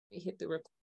Hit the record.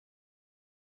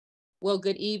 Well,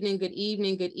 good evening, good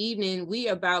evening, good evening. We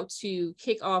are about to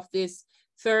kick off this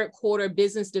third quarter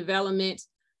business development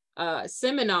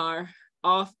seminar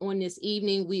off on this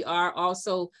evening. We are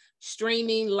also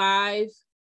streaming live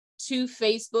to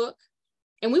Facebook.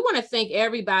 And we want to thank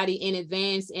everybody in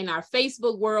advance in our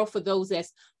Facebook world for those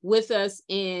that's with us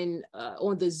in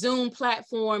on the Zoom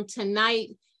platform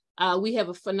tonight. We have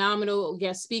a phenomenal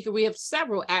guest speaker. We have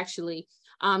several actually.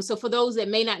 So for those that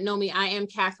may not know me, I am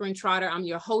Catherine Trotter. I'm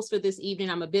your host for this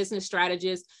evening. I'm a business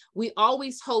strategist. We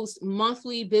always host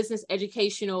monthly business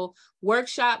educational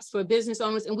workshops for business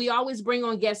owners, and we always bring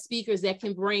on guest speakers that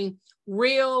can bring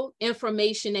real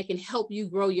information that can help you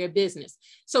grow your business.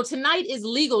 So tonight is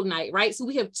legal night, right? So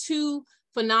we have two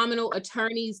phenomenal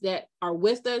attorneys that are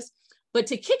with us. But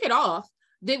to kick it off,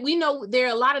 that we know there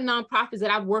are a lot of nonprofits that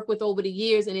I've worked with over the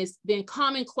years, and it's been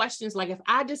common questions like, if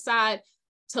I decide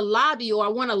to lobby or I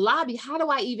want to lobby, how do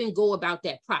I even go about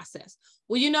that process?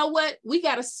 Well, you know what? We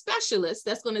got a specialist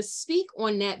that's going to speak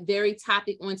on that very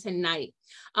topic on tonight.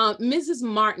 Mrs.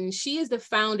 Martin, she is the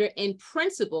founder and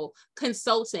principal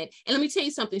consultant. And let me tell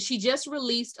you something. She just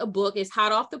released a book. It's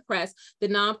hot off the press, The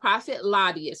Nonprofit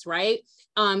Lobbyist, right?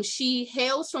 She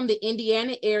hails from the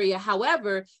Indiana area.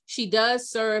 However, she does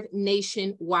serve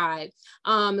nationwide.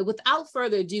 Without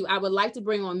further ado, I would like to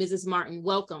bring on Mrs. Martin.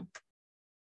 Welcome.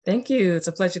 Thank you. It's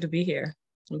a pleasure to be here.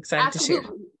 I'm excited Absolutely.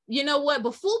 to share. You know what?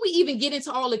 Before we even get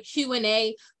into all the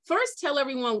Q&A, first tell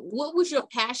everyone, what was your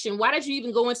passion? Why did you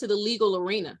even go into the legal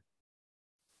arena?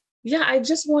 Yeah, I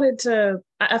just wanted to,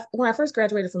 when I first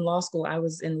graduated from law school, I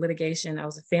was in litigation. I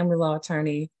was a family law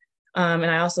attorney. And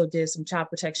I also did some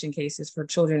child protection cases for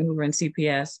children who were in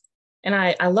CPS. And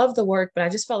I loved the work, but I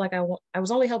just felt like I was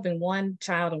only helping one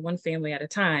child and one family at a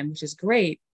time, which is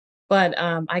great. But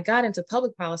I got into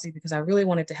public policy because I really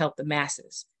wanted to help the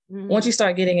masses. Mm-hmm. Once you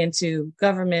start getting into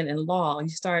government and law, you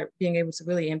start being able to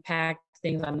really impact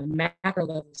things on the macro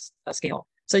level scale.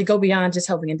 So you go beyond just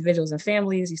helping individuals and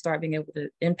families, you start being able to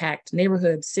impact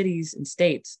neighborhoods, cities, and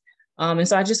states. And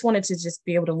so I just wanted to just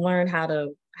be able to learn how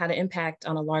to impact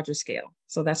on a larger scale.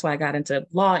 So that's why I got into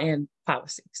law and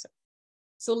policy.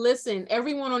 So listen,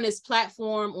 everyone on this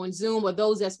platform, on Zoom, or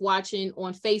those that's watching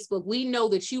on Facebook, we know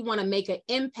that you want to make an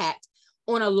impact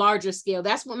on a larger scale.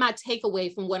 That's what my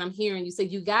takeaway from what I'm hearing. You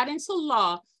said you got into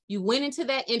law, you went into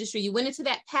that industry, you went into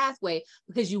that pathway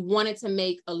because you wanted to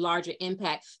make a larger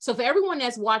impact. So for everyone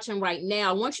that's watching right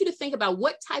now, I want you to think about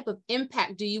what type of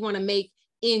impact do you want to make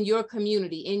in your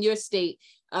community, in your state,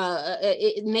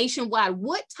 nationwide?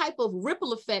 What type of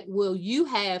ripple effect will you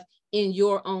have in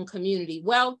your own community?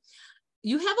 Well,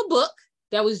 you have a book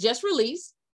that was just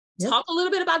released. Yep. Talk a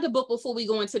little bit about the book before we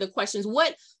go into the questions.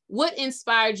 What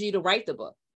inspired you to write the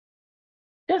book?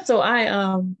 Yeah, so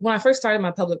when I first started my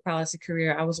public policy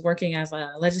career, I was working as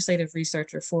a legislative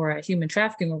researcher for a human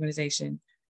trafficking organization.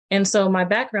 And so my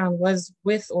background was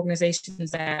with organizations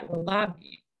that were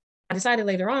lobbying. I decided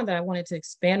later on that I wanted to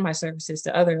expand my services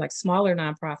to other like smaller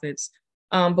nonprofits.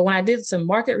 But when I did some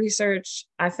market research,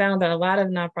 I found that a lot of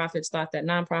nonprofits thought that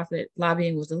nonprofit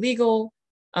lobbying was illegal,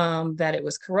 that it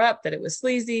was corrupt, that it was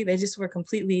sleazy. They just were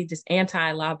completely just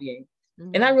anti-lobbying.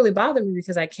 Mm-hmm. And that really bothered me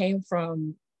because I came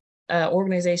from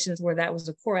organizations where that was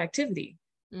a core activity.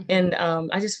 Mm-hmm. And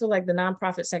I just feel like the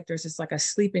nonprofit sector is just like a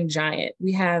sleeping giant.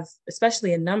 We have,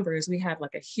 especially in numbers, we have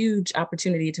like a huge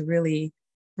opportunity to really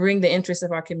bring the interests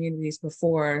of our communities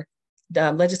before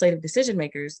the legislative decision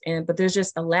makers. But there's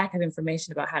just a lack of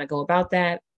information about how to go about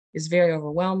that. It's very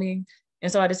overwhelming.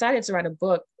 And so I decided to write a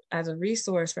book as a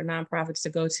resource for nonprofits to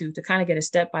go to kind of get a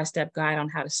step-by-step guide on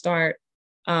how to start,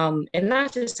 and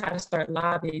not just how to start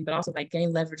lobbying, but also like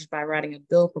gain leverage by writing a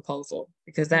bill proposal,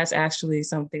 because that's actually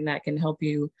something that can help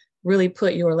you really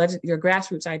put your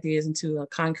grassroots ideas into a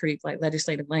concrete like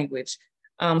legislative language.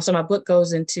 So my book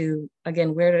goes into,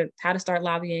 again, how to start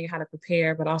lobbying, how to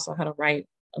prepare, but also how to write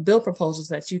a bill proposal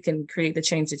so that you can create the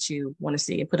change that you want to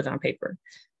see and put it on paper.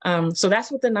 So that's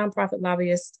what the Nonprofit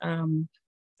Lobbyist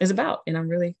is about. And I'm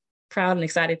really proud and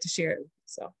excited to share it.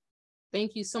 So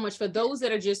thank you so much. For those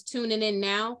that are just tuning in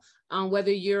now,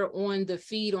 whether you're on the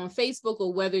feed on Facebook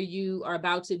or whether you are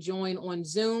about to join on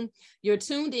Zoom, you're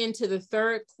tuned into the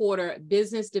third quarter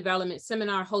business development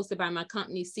seminar hosted by my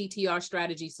company, CTR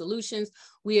Strategy Solutions.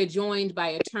 We are joined by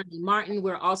Attorney Martin.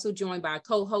 We're also joined by our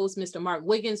co-host, Mr. Mark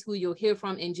Wiggins, who you'll hear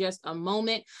from in just a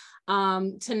moment.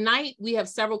 Tonight, we have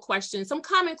several questions, some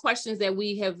common questions that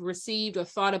we have received or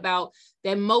thought about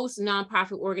that most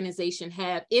nonprofit organizations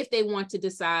have if they want to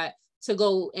decide to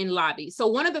go and lobby. So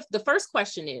one of the first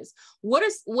question is, what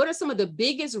are some of the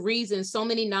biggest reasons so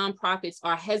many nonprofits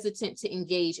are hesitant to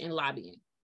engage in lobbying?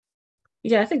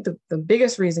 Yeah, I think the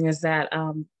biggest reason is that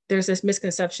there's this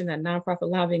misconception that nonprofit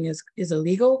lobbying is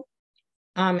illegal.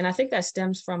 And I think that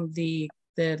stems from the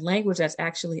language that's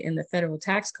actually in the federal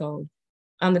tax code.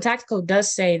 The tax code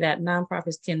does say that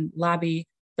nonprofits can lobby,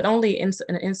 but only in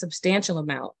an insubstantial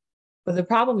amount. But the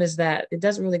problem is that it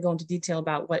doesn't really go into detail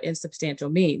about what insubstantial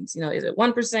means. You know, is it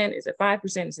 1%? Is it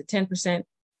 5%? Is it 10%?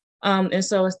 And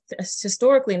so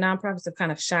historically, nonprofits have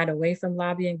kind of shied away from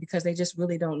lobbying because they just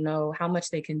really don't know how much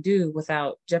they can do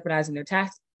without jeopardizing their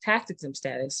tax exempt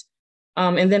status.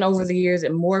 And then over the years,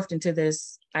 it morphed into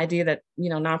this idea that, you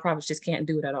know, nonprofits just can't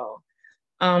do it at all.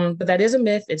 But that is a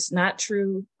myth. It's not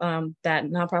true that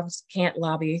nonprofits can't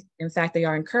lobby. In fact, they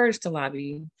are encouraged to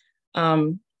lobby.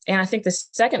 And I think the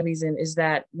second reason is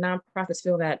that nonprofits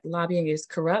feel that lobbying is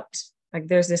corrupt. Like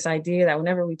there's this idea that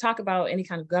whenever we talk about any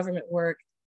kind of government work,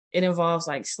 it involves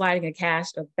like sliding a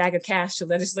bag of cash to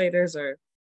legislators, or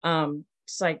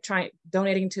just like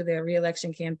donating to their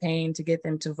reelection campaign to get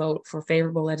them to vote for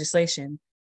favorable legislation.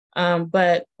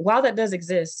 But while that does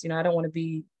exist, you know, I don't want to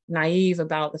be naive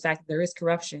about the fact that there is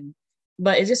corruption,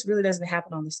 but it just really doesn't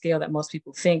happen on the scale that most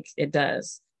people think it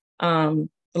does.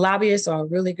 Lobbyists are a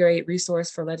really great resource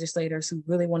for legislators who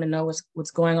really want to know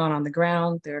what's going on the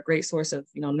ground. They're a great source of,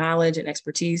 you know, knowledge and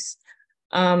expertise.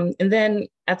 And then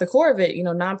at the core of it, you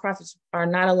know, nonprofits are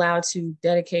not allowed to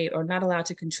dedicate or not allowed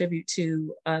to contribute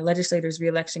to a legislator's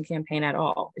reelection campaign at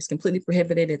all. It's completely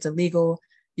prohibited. It's illegal.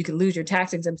 You can lose your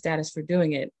tax exempt status for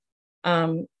doing it.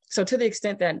 So to the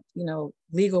extent that, you know,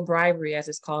 legal bribery, as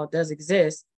it's called, does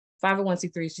exist,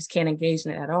 501c3s just can't engage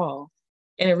in it at all.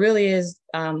 And it really is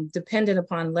dependent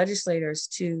upon legislators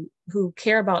who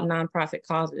care about nonprofit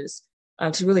causes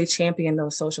to really champion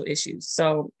those social issues.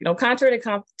 So, you know, contrary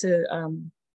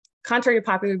to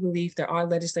popular belief, there are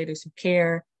legislators who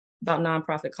care about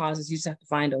nonprofit causes. You just have to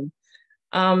find them.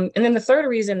 And then the third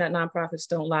reason that nonprofits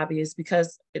don't lobby is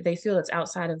because they feel it's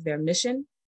outside of their mission.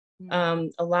 A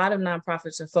lot of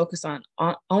nonprofits are focused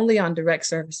only on direct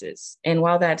services. And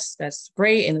while that's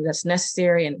great and that's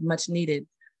necessary and much needed,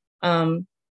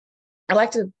 I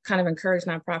like to kind of encourage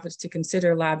nonprofits to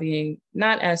consider lobbying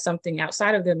not as something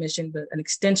outside of their mission, but an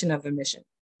extension of their mission.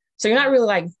 So you're not really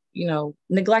like, you know,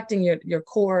 neglecting your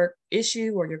core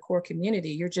issue or your core community.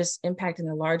 You're just impacting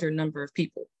a larger number of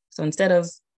people. So instead of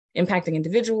impacting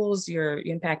individuals, you're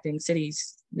impacting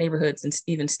cities, neighborhoods, and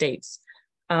even states.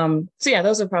 So yeah,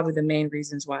 those are probably the main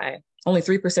reasons why only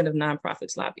 3% of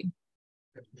nonprofits lobby.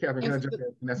 Catherine, can I jump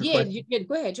in? That's yeah,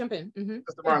 go ahead, jump in.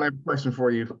 Mr. Martin, I have a question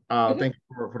for you. Thank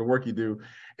you for the work you do.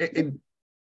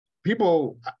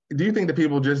 People, do you think that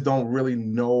people just don't really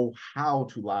know how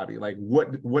to lobby? Like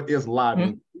what is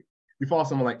lobbying? You follow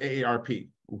someone like AARP,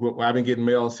 who I've been getting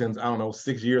mail since, I don't know,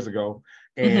 6 years ago.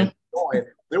 And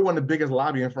they're one of the biggest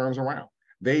lobbying firms around.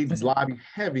 They lobby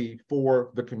heavy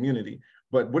for the community.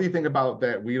 But what do you think about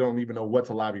that? We don't even know what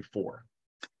to lobby for.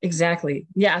 Exactly.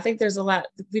 Yeah, I think there's a lot.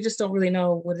 We just don't really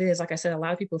know what it is. Like I said, a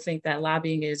lot of people think that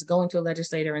lobbying is going to a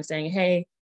legislator and saying, hey,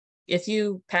 if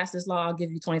you pass this law, I'll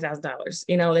give you $20,000.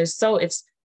 You know,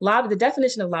 the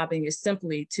definition of lobbying is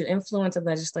simply to influence a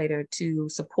legislator to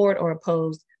support or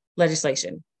oppose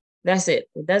legislation. That's it.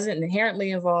 It doesn't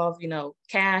inherently involve, you know,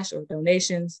 cash or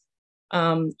donations.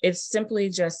 It's simply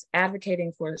just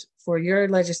advocating for your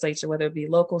legislature, whether it be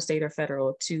local, state, or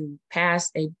federal, to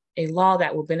pass a law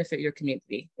that will benefit your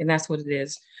community. And that's what it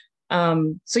is.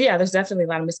 So yeah, there's definitely a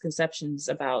lot of misconceptions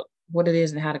about what it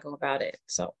is and how to go about it.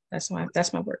 So that's my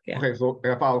work. Yeah. Okay, so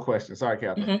a follow-up question. Sorry,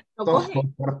 Catherine. So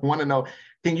I want to know,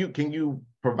 can you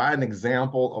provide an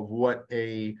example of what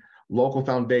a local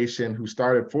foundation who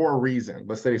started for a reason,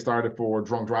 let's say they started for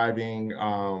drunk driving,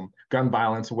 gun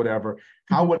violence, or whatever,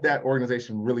 how would that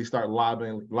organization really start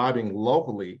lobbying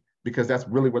locally? Because that's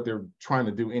really what they're trying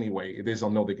to do anyway. They just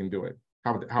don't know they can do it.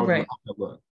 How would that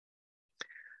look?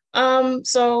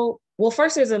 So, well,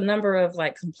 first, there's a number of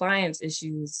like compliance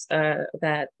issues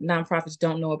that nonprofits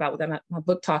don't know about, that my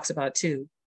book talks about too.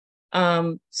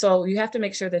 So you have to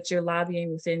make sure that you're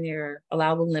lobbying within your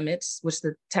allowable limits, which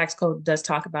the tax code does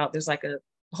talk about. There's like a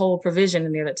whole provision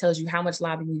in there that tells you how much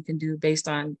lobbying you can do based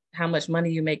on how much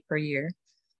money you make per year.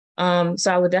 So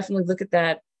I would definitely look at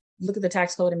the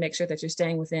tax code and make sure that you're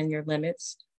staying within your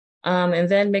limits. And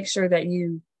then make sure that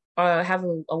you have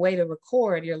a way to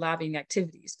record your lobbying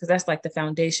activities, because that's like the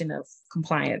foundation of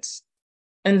compliance.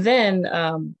 And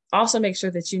then also make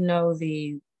sure that you know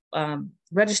the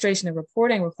registration and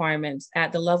reporting requirements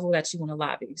at the level that you want to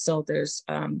lobby. So there's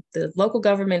the local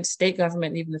government, state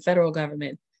government, and even the federal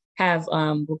government have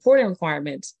reporting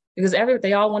requirements, because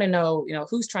they all want to know, you know,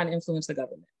 who's trying to influence the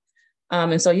government.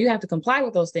 And so you have to comply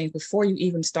with those things before you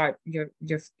even start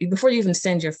before you even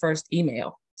send your first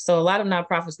email. So a lot of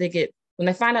nonprofits, they get When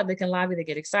they find out they can lobby, they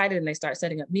get excited and they start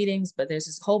setting up meetings, but there's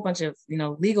this whole bunch of,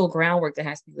 legal groundwork that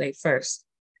has to be laid first.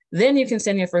 Then you can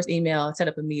send your first email, set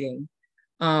up a meeting,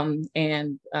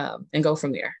 and go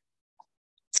from there.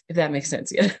 If that makes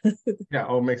sense. Yeah. Yeah.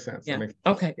 Oh, it makes sense. Yeah. Makes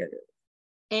sense. Okay, good.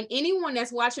 And anyone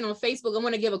that's watching on Facebook, I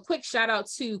want to give a quick shout out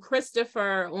to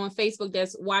Christopher on Facebook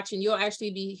that's watching. You'll actually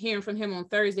be hearing from him on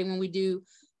Thursday when we do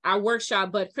our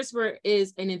workshop, but Christopher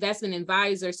is an investment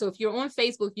advisor. So if you're on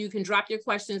Facebook, you can drop your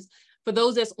questions. For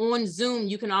those that's on Zoom,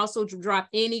 you can also drop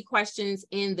any questions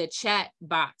in the chat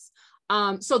box.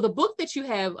 So the book that you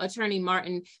have, Attorney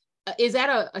Martin, is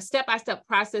that a step-by-step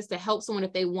process to help someone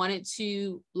if they wanted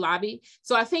to lobby?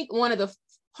 So I think one of the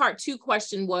part 2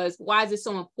 question was, why is it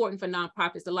so important for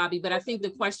nonprofits to lobby? But I think the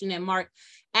question that Mark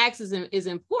asks is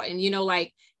important.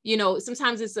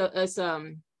 Sometimes it's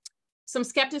some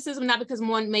skepticism, not because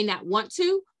one may not want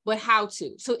to, but how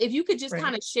to. So if you could just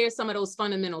kind of share some of those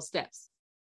fundamental steps.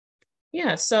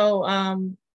 Yeah. So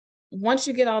once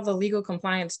you get all the legal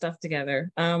compliance stuff together,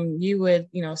 you would,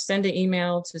 send an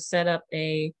email to set up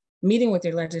a meeting with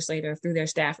your legislator through their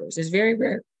staffers. It's very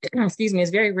rare,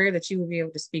 it's very rare that you would be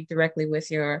able to speak directly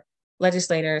with your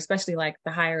legislator, especially like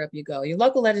the higher up you go. Your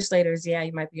local legislators, yeah,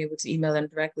 you might be able to email them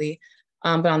directly.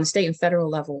 But on the state and federal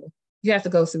level, you have to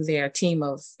go through their team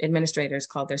of administrators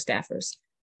called their staffers.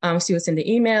 So you would send an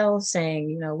email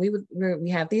saying, we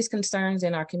have these concerns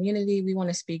in our community. We want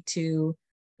to speak to,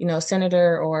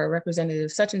 Senator or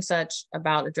Representative such and such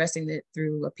about addressing it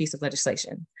through a piece of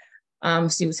legislation. So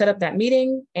you would set up that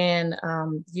meeting, and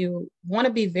you want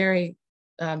to be very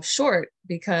short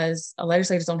because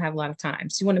legislators don't have a lot of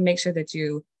time. So you want to make sure that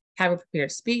you have a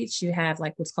prepared speech. You have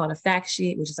like what's called a fact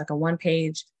sheet, which is like a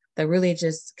 1-page that really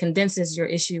just condenses your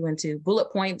issue into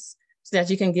bullet points so that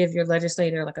you can give your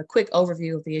legislator like a quick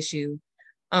overview of the issue.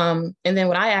 And then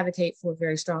what I advocate for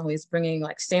very strongly is bringing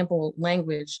like sample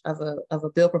language of a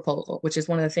bill proposal, which is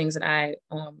one of the things that I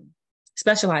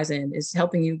specialize in, is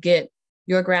helping you get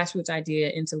your grassroots idea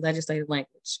into legislative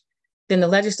language. Then the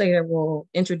legislator will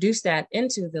introduce that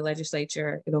into the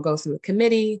legislature. It'll go through a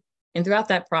committee. And throughout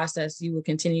that process, you will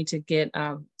continue to get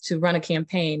to run a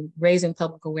campaign, raising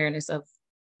public awareness of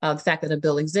the fact that a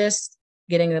bill exists,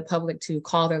 getting the public to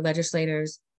call their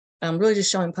legislators, really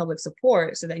just showing public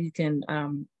support so that you can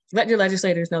let your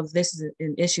legislators know that this is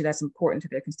an issue that's important to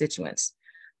their constituents.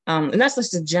 And that's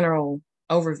just a general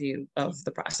overview of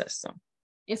the process. So.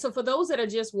 And so for those that are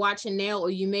just watching now, or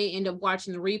you may end up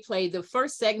watching the replay, the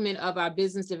first segment of our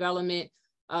business development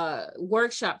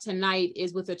workshop tonight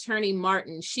is with Attorney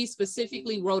Martin. She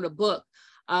specifically wrote a book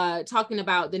talking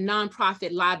about the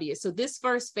nonprofit lobbyist. So this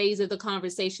first phase of the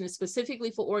conversation is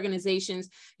specifically for organizations.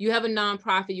 You have a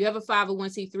nonprofit, you have a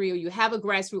 501c3, or you have a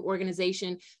grassroots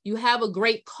organization, you have a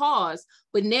great cause,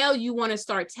 but now you want to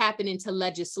start tapping into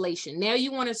legislation. Now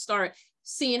you want to start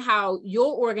seeing how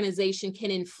your organization can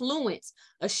influence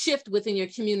a shift within your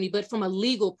community, but from a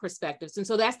legal perspective. And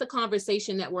so that's the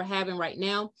conversation that we're having right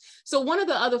now. So one of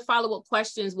the other follow-up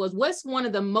questions was, what's one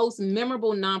of the most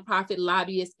memorable nonprofit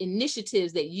lobbyist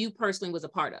initiatives that you personally was a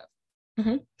part of?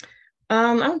 Mm-hmm.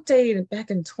 I would say back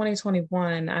in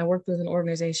 2021, I worked with an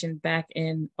organization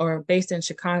based in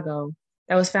Chicago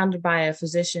that was founded by a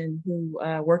physician who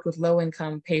worked with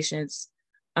low-income patients.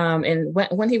 And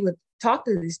when he would talk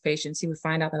to these patients, he would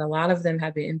find out that a lot of them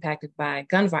had been impacted by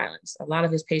gun violence. A lot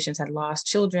of his patients had lost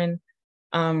children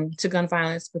to gun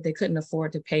violence, but they couldn't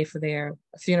afford to pay for their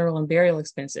funeral and burial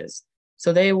expenses.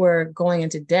 So they were going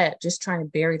into debt just trying to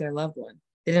bury their loved one.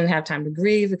 They didn't have time to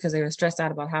grieve because they were stressed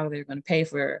out about how they were going to pay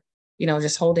for,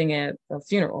 just holding a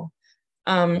funeral.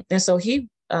 And so he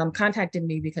contacted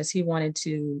me because he wanted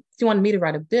me to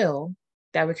write a bill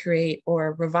that would create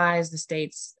or revise the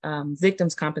state's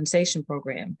victims compensation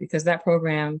program, because that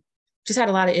program just had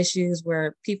a lot of issues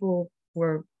where people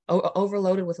were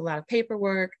overloaded with a lot of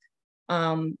paperwork.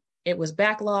 It was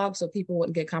backlogged, so people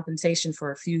wouldn't get compensation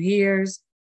for a few years.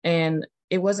 And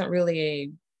it wasn't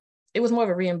really it was more of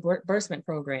a reimbursement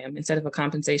program instead of a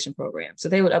compensation program. So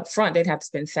they would upfront, they'd have to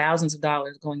spend thousands of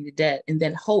dollars going into debt and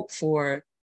then hope for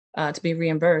to be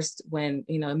reimbursed when,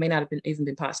 it may not have even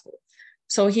been possible.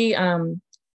 So he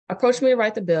approached me to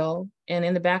write the bill. And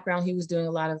in the background, he was doing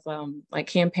a lot of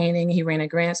campaigning. He ran a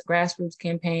grassroots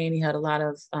campaign. He had a lot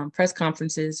of press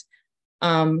conferences.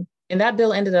 And that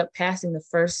bill ended up passing the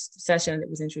first session that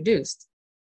was introduced.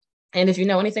 And if you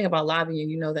know anything about lobbying,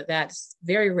 you know that that's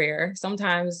very rare.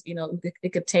 Sometimes,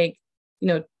 it could take,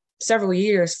 several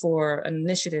years for an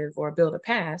initiative or a bill to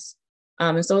pass.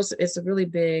 And so it's a really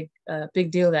big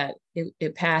deal that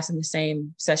it passed in the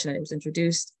same session that it was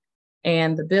introduced.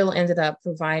 And the bill ended up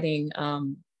providing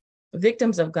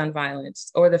victims of gun violence,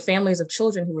 or the families of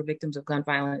children who were victims of gun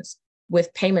violence,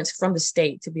 with payments from the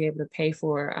state to be able to pay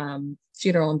for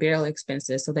funeral and burial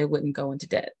expenses so they wouldn't go into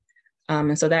debt.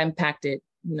 And so that impacted,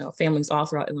 families all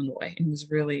throughout Illinois, and it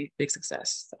was really big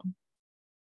success. So.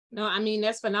 No, I mean,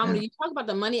 that's phenomenal. You talk about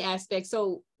the money aspect.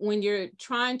 So when you're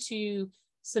trying to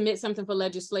submit something for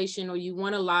legislation or you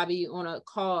want to lobby on a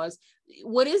cause,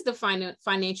 what is the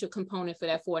financial component for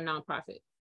that for a nonprofit,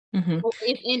 or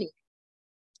if any?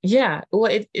 Yeah, well,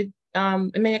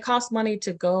 it costs money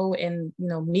to go and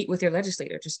meet with your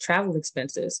legislator, just travel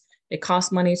expenses. It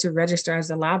costs money to register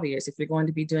as a lobbyist if you're going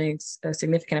to be doing a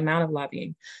significant amount of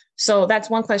lobbying. So that's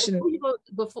one question.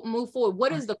 Before move forward,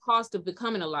 what is the cost of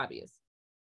becoming a lobbyist?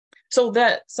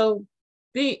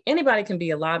 Anybody can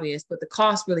be a lobbyist, but the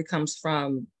cost really comes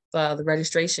from the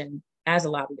registration as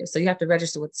a lobbyist. So you have to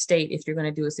register with the state if you're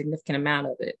going to do a significant amount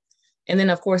of it. And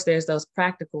then, of course, there's those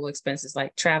practical expenses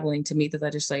like traveling to meet the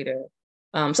legislator.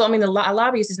 So, I mean, a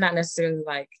lobbyist is not necessarily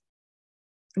like,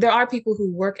 there are people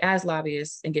who work as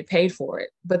lobbyists and get paid for it,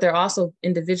 but there are also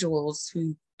individuals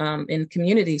who in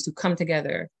communities who come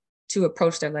together to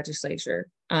approach their legislature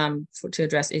to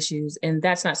address issues. And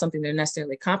that's not something they're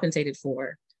necessarily compensated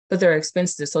for, but there are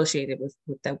expenses associated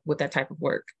with that type of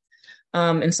work.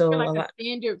 And so like a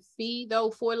standard fee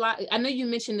though for I know you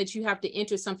mentioned that you have to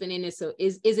enter something in it. So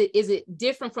is it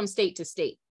different from state to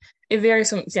state? It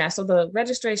varies from, so the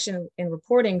registration and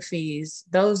reporting fees,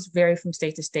 those vary from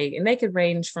state to state, and they could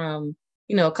range from,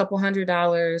 a couple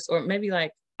 $100 or maybe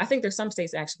like, I think there's some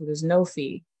states actually where there's no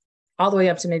fee, all the way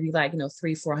up to maybe like, $300,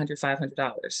 $400,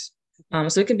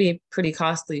 $500. So it can be pretty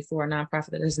costly for a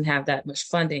nonprofit that doesn't have that much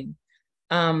funding.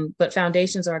 But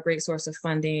foundations are a great source of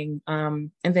funding. And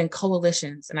then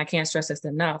coalitions, and I can't stress this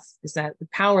enough, is that the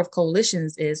power of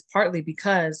coalitions is partly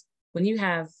because when you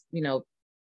have,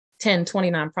 10, 20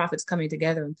 nonprofits coming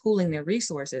together and pooling their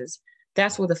resources,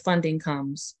 that's where the funding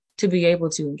comes to be able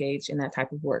to engage in that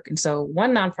type of work. And so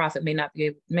one nonprofit may not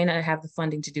have the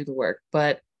funding to do the work,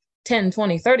 but 10,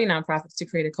 20, 30 nonprofits to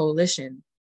create a coalition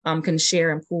can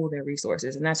share and pool their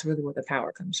resources. And that's really where the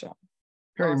power comes from.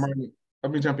 Perry, Martin,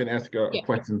 let me jump in and ask a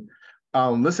question.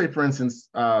 Let's say, for instance,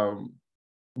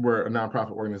 we're a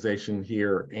nonprofit organization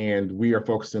here, and we are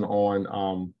focusing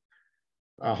on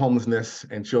homelessness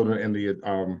and children in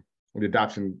the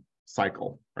adoption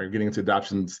cycle, right? Getting into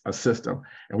adoption system.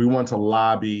 And we want to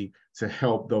lobby to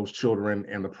help those children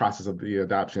in the process of the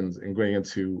adoptions and going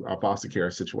into foster care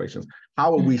situations.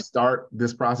 How will we start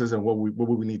this process, and what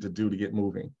would we need to do to get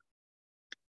moving?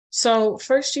 So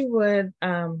first you would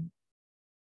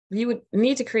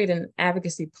need to create an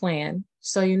advocacy plan.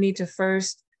 So you need to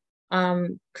first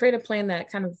create a plan that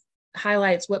kind of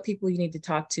highlights what people you need to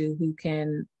talk to who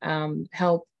can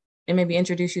help and maybe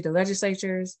introduce you to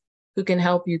legislatures, who can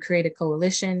help you create a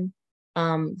coalition,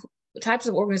 the types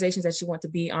of organizations that you want to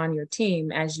be on your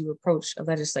team as you approach a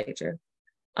legislature.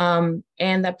 And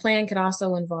that plan could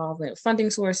also involve funding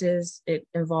sources. It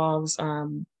involves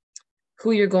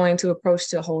who you're going to approach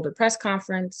to hold a press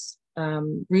conference,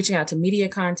 reaching out to media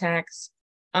contacts.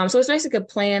 So it's basically a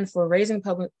plan for raising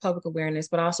public awareness,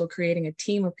 but also creating a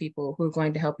team of people who are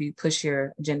going to help you push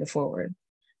your agenda forward.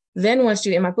 Then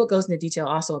and my book goes into detail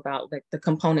also about like the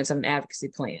components of an advocacy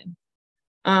plan.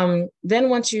 Then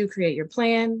once you create your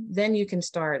plan, then you can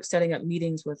start setting up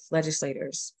meetings with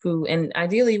legislators and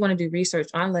ideally you want to do research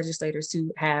on legislators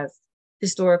who have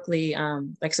historically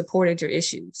supported your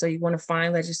issue. So you want to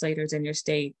find legislators in your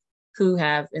state who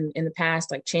have in the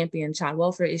past championed child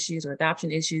welfare issues or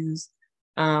adoption issues,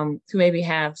 who maybe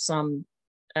have some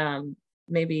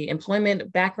maybe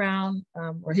employment background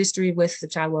or history with the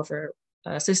child welfare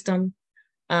system.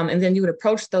 And then you would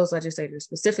approach those legislators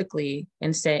specifically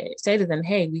and say to them,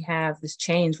 hey, we have this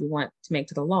change we want to make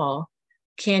to the law.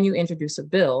 Can you introduce a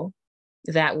bill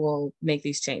that will make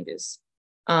these changes?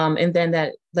 And then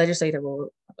that legislator will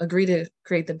agree to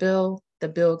create the bill. The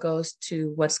bill goes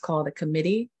to what's called a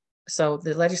committee. So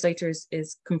the legislature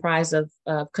is comprised of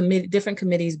different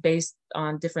committees based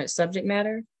on different subject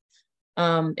matter.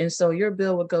 And so your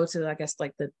bill would go to,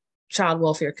 the Child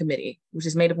Welfare Committee, which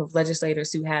is made up of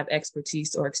legislators who have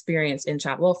expertise or experience in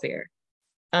child welfare.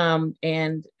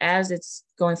 And as it's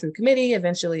going through committee,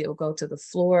 eventually it will go to the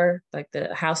floor, like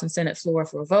the House and Senate floor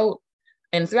for a vote.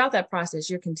 And throughout that process,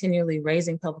 you're continually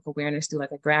raising public awareness through a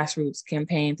grassroots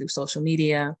campaign, through social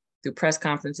media, through press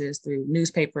conferences, through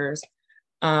newspapers.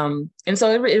 And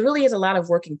so it really is a lot of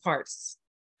working parts,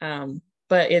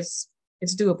 but it's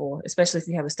doable, especially if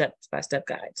you have a step-by-step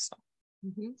guide. So.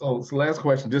 So last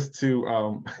question, just to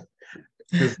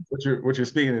what you're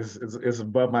speaking is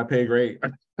above my pay grade.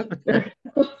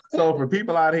 So for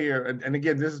people out here, and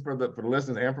again, this is for the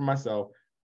listeners and for myself,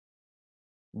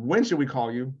 when should we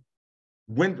call you?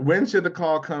 when should the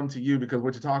call come to you? Because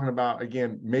what you're talking about,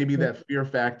 again, maybe that fear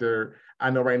factor. I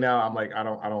know right now I'm like, I'm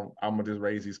gonna just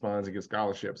raise these funds and get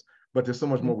scholarships, but there's so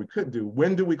much more we could do.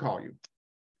 When do we call you?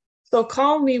 So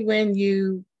call me when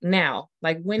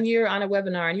when you're on a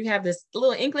webinar and you have this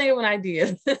little inkling of an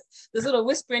idea, this little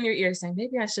whisper in your ear saying,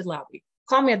 maybe I should lobby.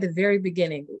 Call me at the very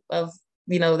beginning of,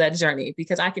 that journey,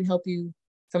 because I can help you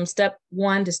from step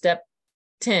 1 to step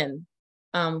 10,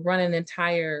 run an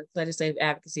entire legislative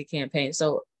advocacy campaign.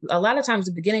 So a lot of times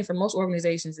the beginning for most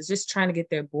organizations is just trying to get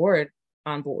their board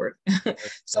on board.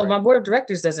 So my board of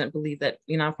directors doesn't believe that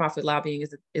nonprofit lobbying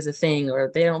is a thing, or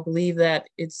they don't believe that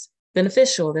it's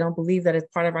beneficial. They don't believe that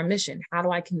it's part of our mission. How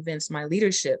do I convince my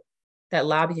leadership that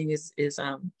lobbying is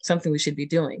something we should be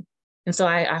doing? And so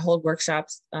I hold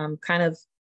workshops,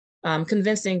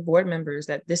 convincing board members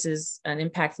that this is an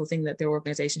impactful thing that their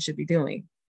organization should be doing.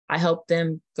 I help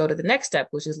them go to the next step,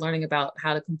 which is learning about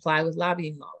how to comply with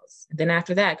lobbying laws. And then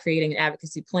after that, creating an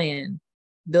advocacy plan,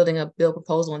 building a bill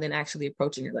proposal, and then actually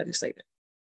approaching your legislator.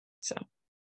 So.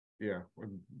 Yeah,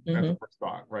 that's the first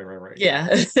thought. Right. Yeah.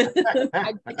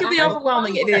 It can be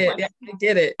overwhelming. It is.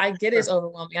 I get it. It's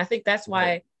overwhelming. I think that's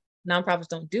why nonprofits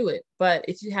don't do it. But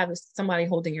if you have somebody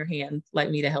holding your hand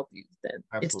like me to help you, then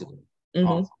it's doable.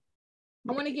 Awesome.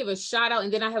 I want to give a shout out,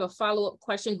 and then I have a follow-up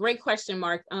question. Great question,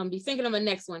 Mark. Be thinking of a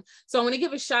next one. So I want to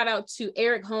give a shout out to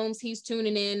Eric Holmes. He's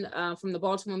tuning in from the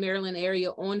Baltimore, Maryland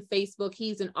area on Facebook.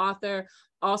 He's an author.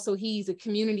 Also, he's a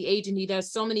community agent. He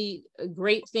does so many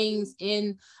great things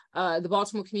in the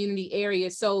Baltimore community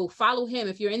area. So follow him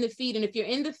if you're in the feed. And if you're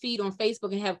in the feed on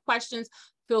Facebook and have questions,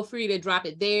 feel free to drop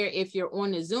it there. If you're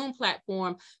on the Zoom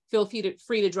platform, feel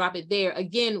free to drop it there.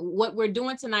 Again, what we're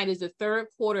doing tonight is the third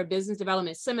quarter business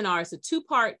development seminar. It's a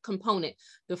 2-part component.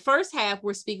 The first half,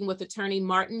 we're speaking with Attorney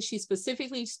Martin. She's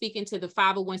specifically speaking to the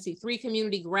 501c3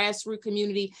 community, grassroots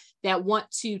community that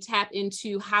want to tap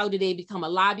into how do they become a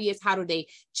lobbyist, how do they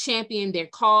champion their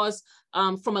cause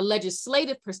from a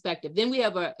legislative perspective. Then we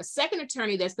have a second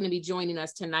attorney that's going to be joining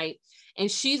us tonight,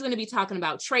 and she's going to be talking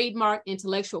about trademark,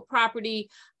 intellectual property,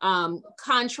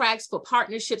 contracts for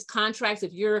partnerships, contracts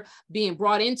if you're being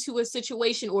brought into a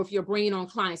situation or if you're bringing on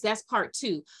clients. That's part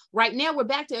 2. Right now, we're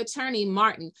back to Attorney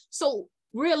Martin. So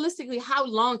realistically, how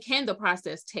long can the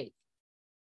process take?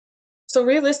 So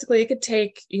realistically, it could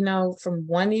take, from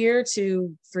 1 year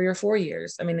to 3 or 4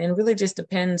 years. I mean, it really just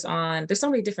depends on, there's so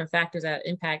many different factors that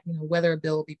impact, whether a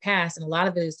bill will be passed. And a lot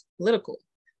of it is political.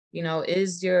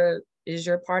 Is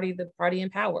your party the party in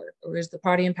power, or is the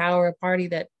party in power a party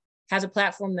that has a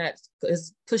platform that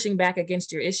is pushing back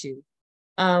against your issue?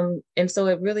 And so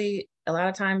it really, a lot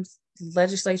of times, the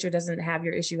legislature doesn't have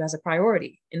your issue as a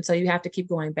priority. And so you have to keep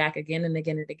going back again and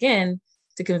again and again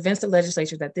to convince the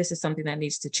legislature that this is something that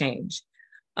needs to change.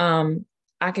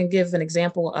 I can give an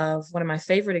example of one of my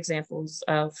favorite examples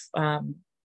of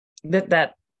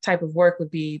that type of work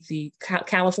would be the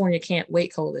California Can't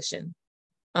Wait Coalition.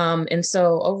 And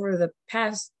so over the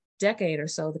past decade or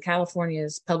so, the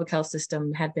California's public health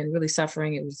system had been really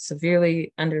suffering. It was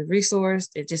severely under-resourced.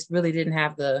 It just really didn't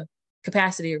have the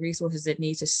capacity or resources it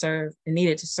needed to serve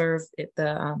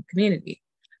the community.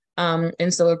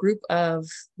 And so a group of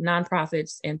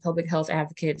nonprofits and public health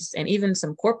advocates and even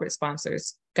some corporate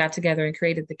sponsors got together and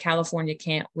created the California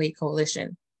Can't Wait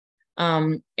Coalition.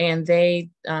 And they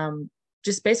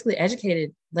just basically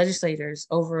educated legislators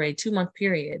over a 2-month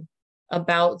period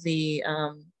about the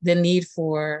need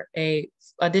for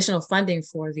additional funding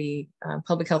for the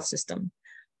public health system.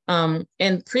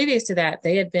 And previous to that,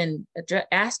 they had been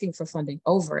asking for funding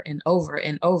over and over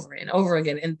and over and over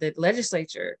again. And the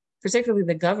legislature, particularly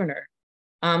the governor,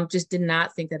 just did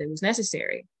not think that it was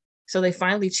necessary. So they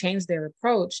finally changed their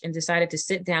approach and decided to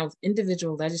sit down with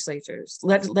individual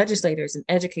legislators and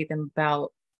educate them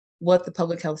about what the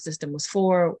public health system was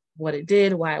for, what it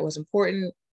did, why it was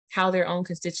important, how their own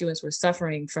constituents were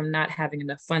suffering from not having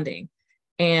enough funding.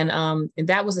 And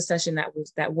that was a session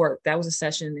that worked. That was a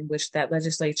session in which that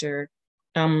legislature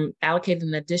allocated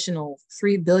an additional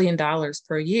 $3 billion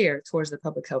per year towards the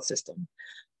public health system.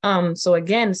 So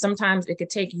again, sometimes it could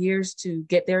take years to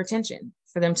get their attention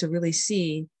for them to really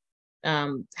see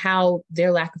how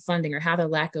their lack of funding or how their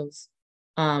lack of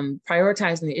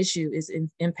prioritizing the issue is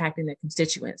impacting their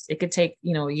constituents. It could take,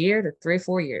 a year to 3 or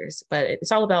 4 years, but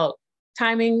it's all about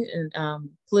timing and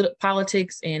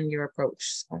politics and your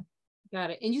approach. So.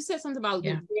 Got it. And you said something about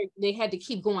they had to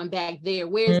keep going back there.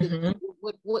 Where's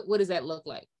what does that look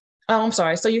like? Oh, I'm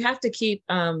sorry. So you have to keep,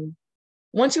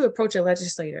 once you approach a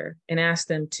legislator and ask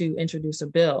them to introduce a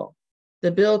bill,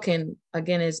 the bill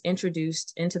is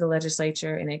introduced into the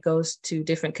legislature and it goes to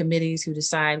different committees who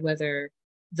decide whether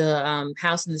the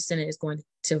House and the Senate is going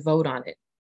to vote on it.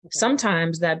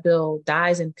 Sometimes that bill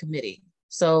dies in committee.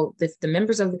 So if the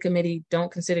members of the committee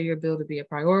don't consider your bill to be a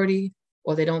priority,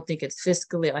 or they don't think it's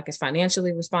fiscally, like it's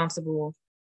financially responsible,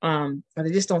 or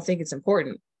they just don't think it's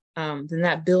important, then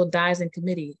that bill dies in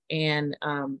committee and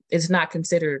it's not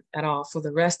considered at all for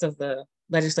the rest of the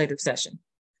legislative session.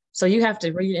 So you have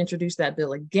to reintroduce that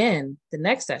bill again the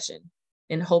next session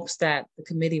in hopes that the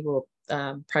committee will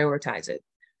prioritize it.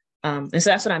 And so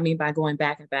that's what I mean by going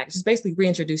back and back. It's just basically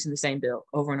reintroducing the same bill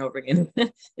over and over again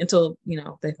until,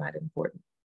 they find it important.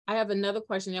 I have another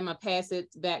question. I'm going to pass it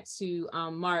back to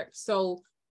Mark. So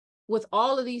with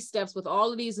all of these steps, with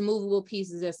all of these movable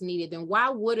pieces that's needed, then why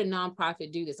would a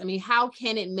nonprofit do this? I mean, how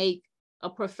can it make a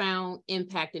profound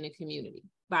impact in the community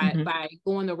by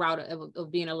going the route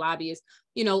of being a lobbyist,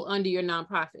 under your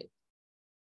nonprofit?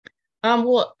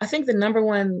 Well, I think the number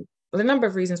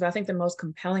of reasons, but I think the most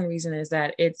compelling reason is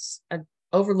that it's an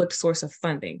overlooked source of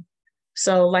funding.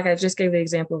 So like I just gave the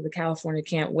example of the California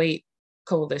Can't Wait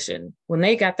Coalition. When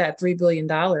they got that $3 billion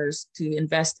to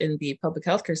invest in the public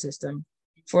healthcare system,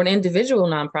 for an individual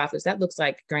nonprofits, that looks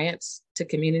like grants to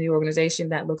community organization,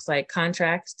 that looks like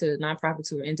contracts to nonprofits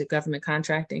who are into government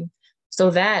contracting. So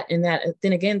then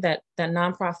again, that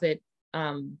nonprofit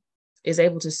is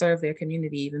able to serve their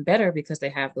community even better because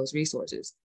they have those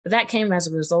resources. But that came as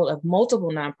a result of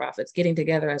multiple nonprofits getting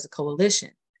together as a coalition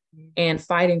and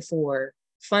fighting for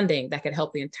funding that could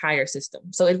help the entire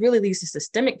system. So it really leads to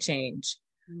systemic change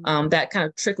that kind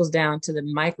of trickles down to the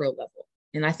micro level.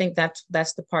 And I think that's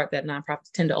the part that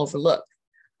nonprofits tend to overlook.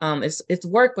 It's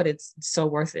work, but it's so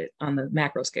worth it on the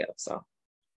macro scale. So,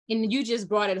 and you just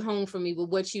brought it home for me with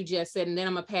what you just said, and then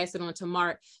I'm gonna pass it on to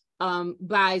Mark.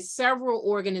 By several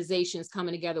organizations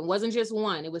coming together. It wasn't just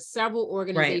one, it was several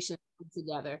organizations coming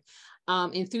together.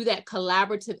 And through that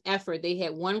collaborative effort, they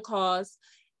had one cause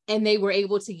and they were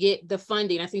able to get the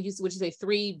funding. I think you say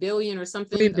 3 billion or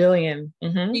something. 3 billion.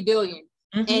 3 billion.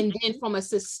 And then from a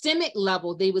systemic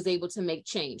level, they was able to make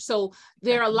change. So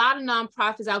there are a lot of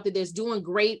nonprofits out there that's doing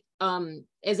great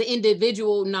as an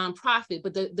individual nonprofit,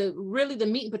 but the really the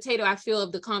meat and potato, I feel,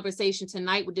 of the conversation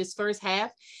tonight with this first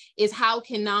half is how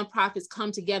can nonprofits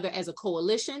come together as a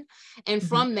coalition? And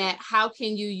from that, how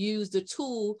can you use the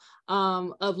tool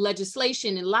of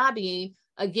legislation and lobbying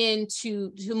again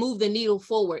to move the needle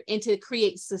forward and to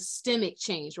create systemic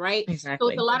change, right? Exactly. So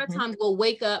it's a lot of times we'll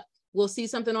wake up, we'll see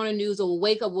something on the news, or we'll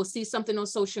wake up, we'll see something on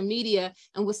social media,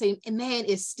 and we'll say, man,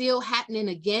 it's still happening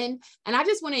again. And I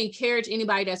just want to encourage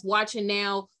anybody that's watching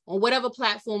now on whatever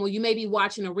platform, or you may be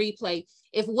watching a replay,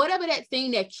 if whatever that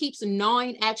thing that keeps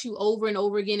gnawing at you over and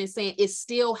over again and saying it's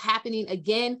still happening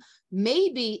again,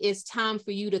 maybe it's time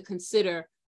for you to consider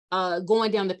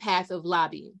going down the path of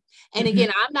lobbying. And again,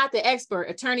 I'm not the expert.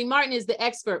 Attorney Martin is the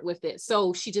expert with it.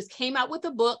 So she just came out with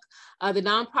a book, The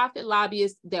Nonprofit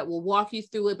Lobbyist, that will walk you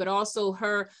through it, but also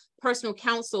her personal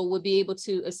counsel would be able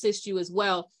to assist you as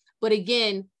well. But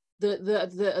again,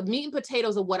 the meat and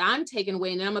potatoes of what I'm taking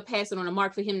away, and then I'm gonna pass it on to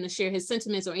Mark for him to share his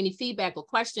sentiments or any feedback or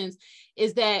questions,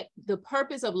 is that the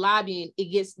purpose of lobbying,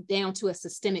 it gets down to a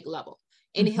systemic level.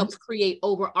 And it helps create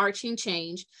overarching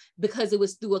change because it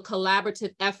was through a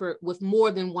collaborative effort with more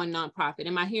than one nonprofit.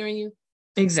 Am I hearing you?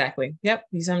 Exactly. Yep.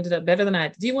 You summed it up better than I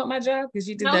did. Do you want my job? Because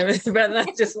you did that better than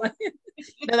I just wanted.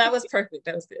 No, that was perfect.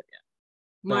 That was good.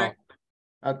 Yeah. Mark.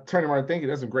 Attorney Martin, thank you.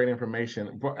 That's some great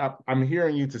information. But I'm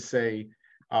hearing you to say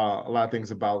a lot of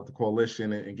things about the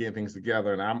coalition and getting things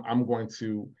together. And I'm going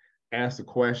to ask the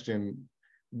question,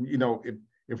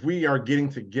 if we are getting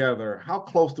together, how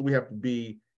close do we have to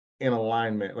be in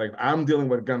alignment? Like, I'm dealing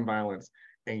with gun violence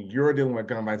and you're dealing with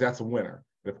gun violence, that's a winner.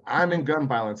 If I'm in gun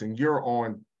violence and you're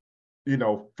on,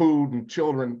 food and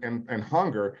children and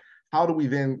hunger, how do we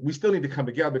still need to come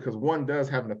together because one does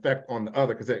have an effect on the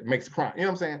other because it makes crime. You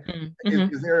know what I'm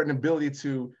saying? Is there an ability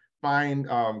to find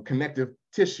connective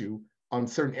tissue on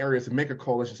certain areas to make a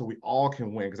coalition so we all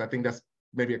can win? Because I think that's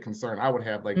maybe a concern I would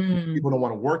have. Like, people don't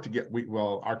want to work to get,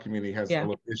 our community has a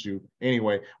little issue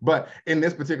anyway. But in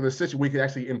this particular situation, we could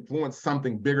actually influence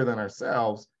something bigger than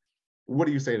ourselves. What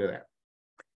do you say to that?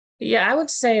 Yeah, I would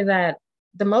say that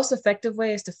the most effective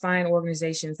way is to find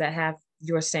organizations that have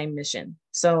your same mission.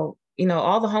 So,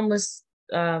 all the homeless,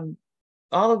 all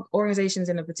the organizations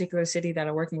in a particular city that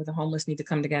are working with the homeless need to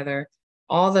come together.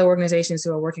 All the organizations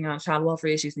who are working on child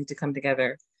welfare issues need to come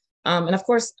together. And of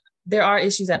course, there are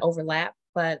issues that overlap,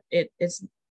 but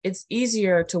it's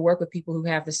easier to work with people who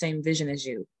have the same vision as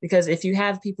you. Because if you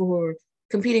have people who are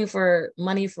competing for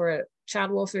money for a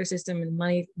child welfare system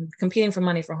and competing for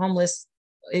money for homeless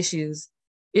issues,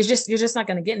 you're just not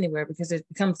going to get anywhere because it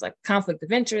becomes like conflict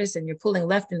of interest and you're pulling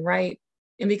left and right.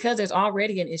 And because there's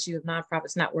already an issue of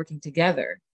nonprofits not working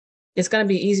together, it's going to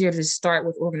be easier to start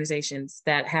with organizations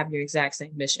that have your exact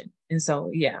same mission. And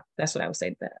so, yeah, that's what I would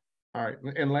say to that. All right.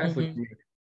 And lastly,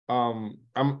 I do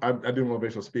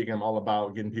motivational speaking. I'm all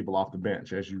about getting people off the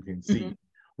bench, as you can see.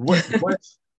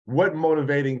 What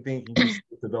motivating thing can you say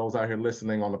to those out here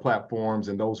listening on the platforms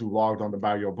and those who logged on to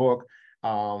buy your book?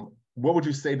 What would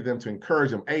you say to them to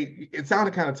encourage them? It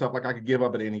sounded kind of tough, like I could give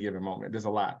up at any given moment. There's a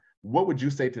lot. What would you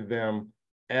say to them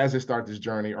as they start this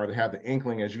journey, or they have the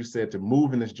inkling, as you said, to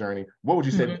move in this journey? What would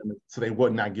you say to them so they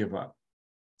would not give up?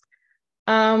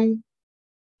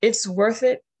 It's worth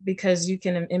it because you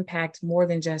can impact more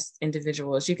than just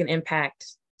individuals. You can impact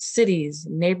cities,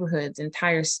 neighborhoods,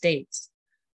 entire states.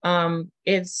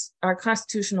 It's our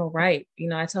constitutional right. You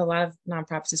know, I tell a lot of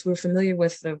nonprofits, we're familiar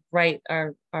with the right,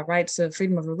 our rights of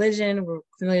freedom of religion. We're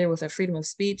familiar with our freedom of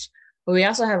speech, but we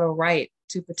also have a right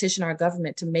to petition our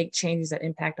government to make changes that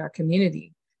impact our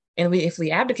community. And if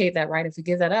we abdicate that right, if we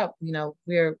give that up, you know,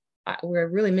 we're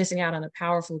really missing out on a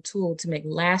powerful tool to make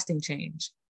lasting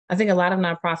change. I think a lot of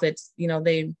nonprofits, you know,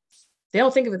 they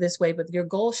don't think of it this way, but your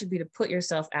goal should be to put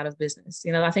yourself out of business.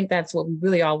 You know, I think that's what we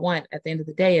really all want at the end of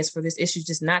the day, is for this issue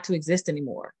just not to exist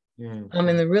anymore. And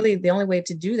the only way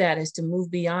to do that is to move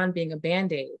beyond being a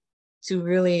Band-Aid to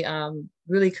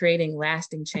really creating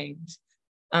lasting change.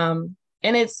 And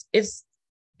it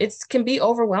can be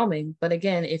overwhelming, but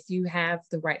again, if you have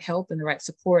the right help and the right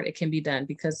support, it can be done,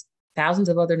 because thousands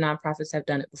of other nonprofits have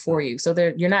done it before you. So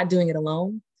you're not doing it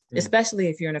alone, especially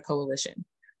if you're in a coalition.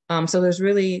 So there's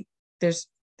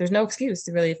no excuse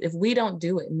to really, if we don't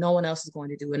do it, no one else is going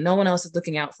to do it. No one else is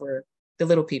looking out for the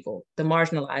little people, the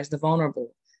marginalized, the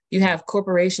vulnerable. You have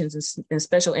corporations and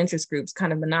special interest groups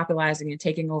kind of monopolizing and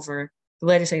taking over the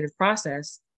legislative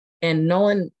process, and no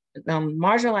one,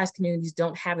 marginalized communities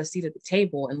don't have a seat at the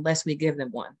table unless we give them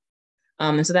one.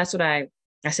 And so that's what I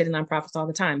say to nonprofits all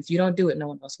the time. If you don't do it, no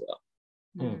one else will.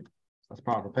 That's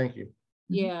powerful. Thank you.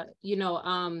 Yeah, you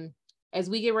know, as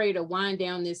we get ready to wind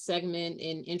down this segment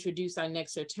and introduce our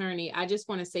next attorney, I just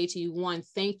want to say to you, one,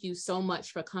 thank you so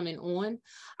much for coming on.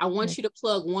 I want you to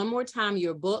plug one more time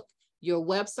your book, your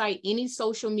website, any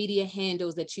social media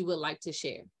handles that you would like to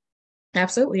share.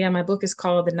 Absolutely. Yeah, my book is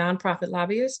called The Nonprofit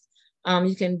Lobbyist.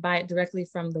 You can buy it directly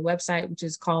from the website, which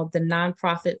is called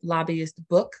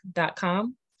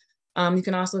thenonprofitlobbyistbook.com. You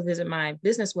can also visit my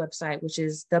business website, which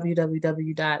is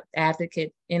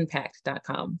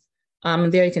www.advocateimpact.com.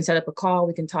 And there you can set up a call.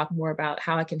 We can talk more about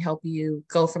how I can help you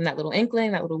go from that little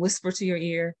inkling, that little whisper to your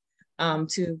ear,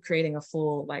 to creating a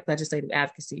full legislative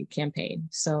advocacy campaign.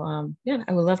 So yeah,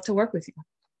 I would love to work with you.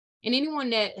 And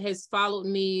anyone that has followed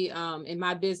me in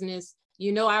my business,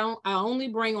 you know, I only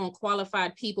bring on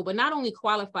qualified people, but not only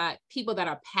qualified, people that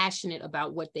are passionate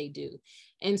about what they do.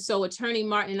 And so Attorney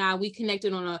Martin and we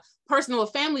connected on a personal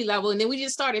family level, and then we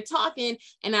just started talking,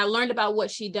 and I learned about what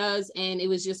she does, and it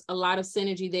was just a lot of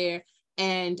synergy there.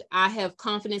 And I have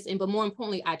confidence in, but more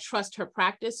importantly, I trust her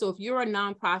practice. So if you're a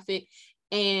nonprofit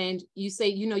and you say,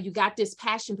 you know, you got this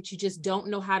passion, but you just don't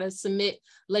know how to submit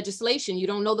legislation, you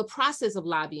don't know the process of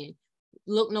lobbying,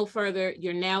 look no further.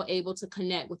 You're now able to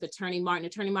connect with Attorney Martin.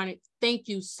 Attorney Martin, thank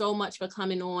you so much for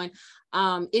coming on.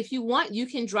 If you want, you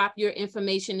can drop your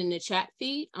information in the chat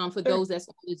feed for those that's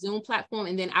on the Zoom platform,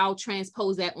 and then I'll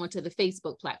transpose that onto the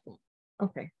Facebook platform.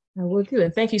 Okay, I will do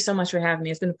it. Thank you so much for having me.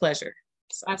 It's been a pleasure.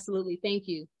 So. Absolutely. Thank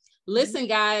you. Listen,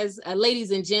 guys,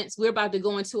 ladies and gents, we're about to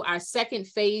go into our second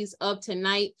phase of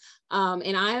tonight.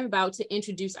 And I am about to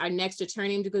introduce our next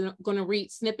attorney. I'm going to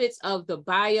read snippets of the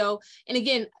bio. And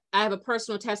again, I have a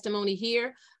personal testimony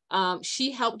here.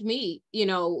 She helped me, you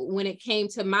know, when it came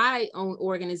to my own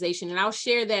organization, and I'll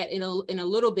share that in a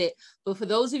little bit. But for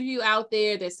those of you out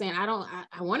there that's saying, I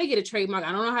want to get a trademark,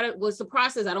 I don't know what's the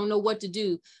process, I don't know what to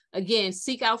do. Again,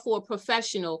 seek out for a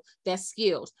professional that's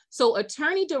skilled. So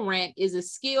Attorney Durant is a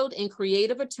skilled and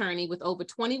creative attorney with over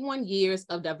 21 years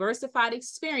of diversified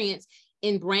experience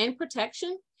in brand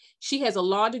protection. She has a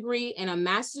law degree and a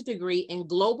master's degree in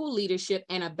global leadership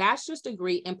and a bachelor's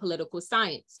degree in political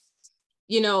science.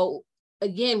 You know,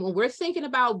 again, when we're thinking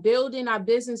about building our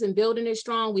business and building it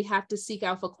strong, we have to seek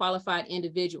out for qualified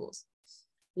individuals.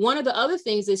 One of the other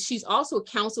things is she's also a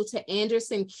counsel to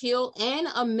Anderson Kill and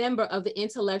a member of the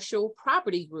Intellectual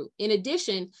Property Group. In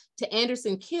addition to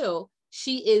Anderson Kill,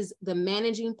 she is the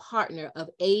managing partner of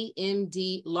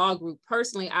AMD Law Group.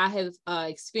 Personally, I have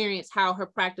experienced how her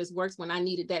practice works when I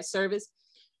needed that service.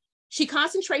 She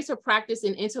concentrates her practice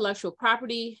in intellectual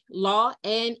property law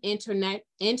and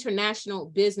international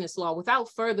business law. Without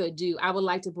further ado, I would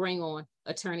like to bring on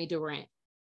Attorney Durant.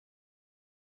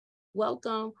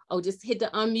 Welcome. Oh, just hit the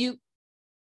unmute.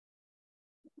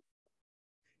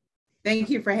 Thank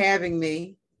you for having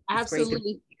me.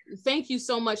 Absolutely. Thank you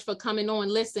so much for coming on.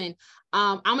 Listen,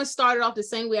 I'm gonna start it off the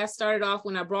same way I started off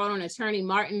when I brought on Attorney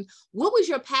Martin. What was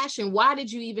your passion? Why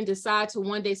did you even decide to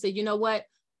one day say, you know what,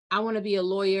 I want to be a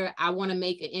lawyer. I want to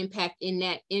make an impact in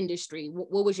that industry.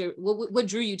 What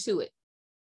drew you to it?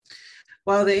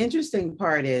 Well, the interesting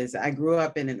part is I grew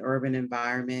up in an urban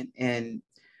environment, and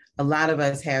a lot of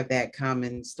us have that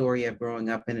common story of growing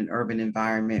up in an urban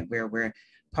environment where we're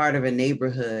part of a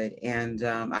neighborhood. And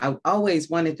I always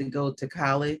wanted to go to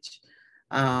college.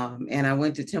 And I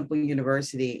went to Temple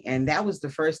University. And that was the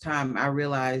first time I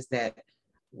realized that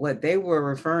what they were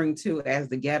referring to as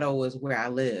the ghetto was where I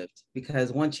lived.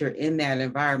 Because once you're in that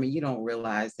environment, you don't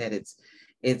realize that it's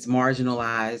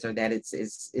marginalized or that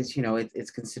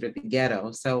it's considered the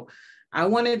ghetto. So I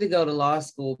wanted to go to law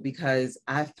school because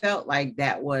I felt like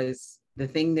that was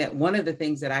one of the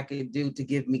things that I could do to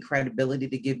give me credibility,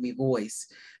 to give me voice.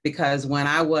 Because when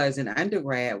I was an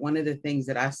undergrad, one of the things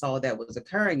that I saw that was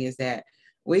occurring is that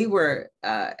we were,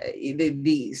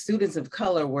 the students of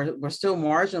color were still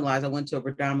marginalized. I went to a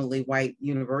predominantly white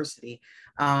university.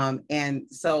 And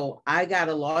so I got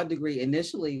a law degree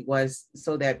initially was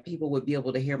so that people would be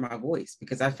able to hear my voice,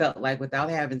 because I felt like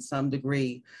without having some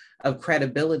degree of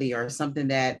credibility or something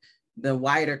that the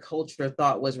wider culture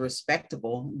thought was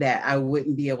respectable, that I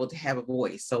wouldn't be able to have a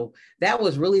voice. So that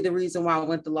was really the reason why I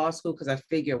went to law school, because I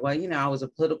figured, well, I was a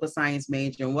political science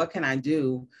major, and what can I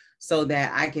do so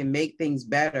that I can make things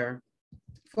better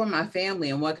for my family,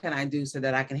 and what can I do so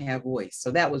that I can have voice?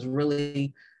 So that was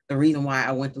really the reason why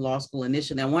I went to law school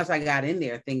initially. And once I got in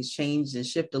there, things changed and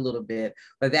shifted a little bit,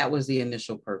 but that was the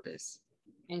initial purpose.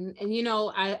 And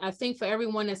I think for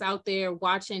everyone that's out there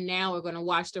watching now or going to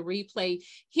watch the replay,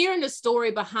 hearing the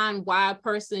story behind why a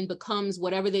person becomes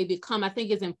whatever they become, I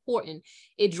think is important.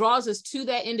 It draws us to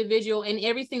that individual, and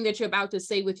everything that you're about to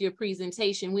say with your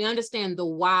presentation, we understand the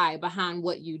why behind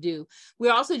what you do.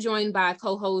 We're also joined by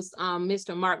co-host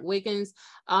Mr. Mark Wiggins.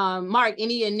 Mark,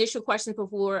 any initial questions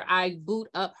before I boot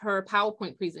up her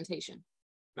PowerPoint presentation?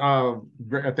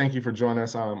 Thank you for joining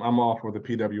us. I'm all for the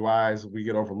PWIs. We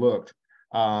get overlooked.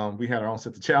 We had our own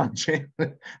set of challenges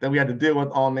that we had to deal with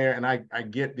on there. And I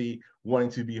get the wanting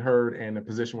to be heard and a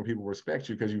position where people respect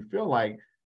you, because you feel like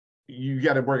you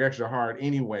got to work extra hard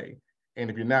anyway. And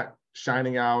if you're not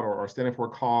shining out or standing for a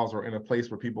cause or in a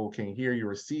place where people can hear you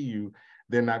or see you,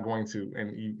 they're not going to.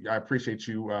 And I appreciate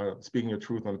you speaking your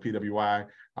truth on the PWI.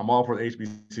 I'm all for the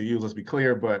HBCUs, let's be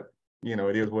clear, but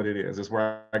it is what it is. It's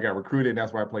where I got recruited, and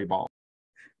that's where I play ball.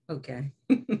 Okay.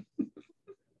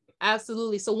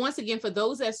 Absolutely. So once again, for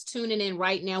those that's tuning in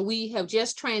right now, we have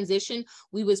just transitioned.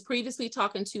 We was previously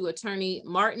talking to Attorney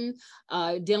Martin,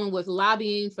 dealing with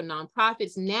lobbying for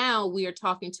nonprofits. Now we are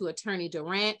talking to Attorney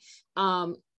Durant.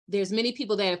 There's many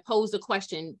people that have posed the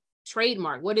question,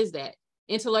 trademark, what is that?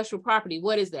 Intellectual property,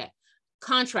 what is that?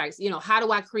 Contracts, how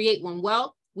do I create one?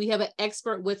 Well, we have an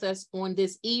expert with us on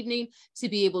this evening to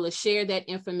be able to share that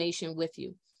information with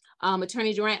you.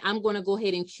 Attorney Durant, I'm going to go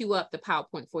ahead and queue up the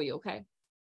PowerPoint for you, okay?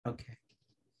 Okay.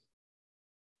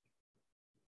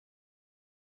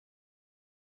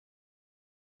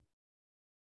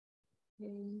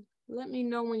 And let me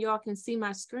know when y'all can see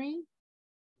my screen.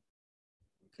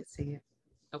 You can see it.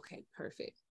 Okay,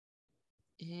 perfect.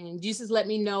 And you just let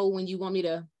me know when you want me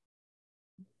to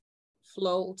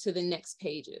flow to the next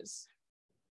pages.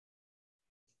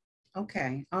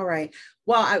 Okay, all right.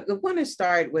 Well, I want to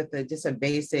start with just a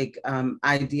basic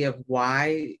idea of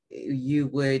why you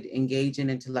would engage in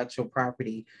intellectual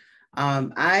property.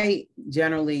 I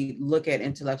generally look at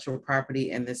intellectual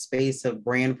property in the space of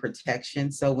brand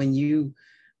protection. So when you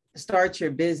start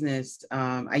your business,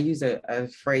 I use a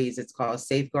phrase, it's called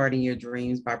safeguarding your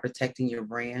dreams by protecting your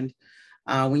brand.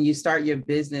 When you start your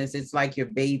business, it's like your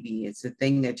baby. It's a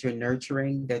thing that you're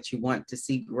nurturing, that you want to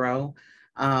see grow.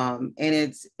 And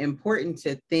it's important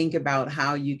to think about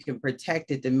how you can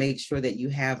protect it to make sure that you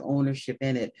have ownership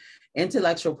in it.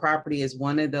 Intellectual property is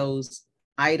one of those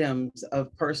items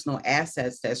of personal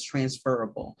assets that's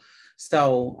transferable.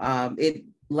 So it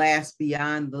lasts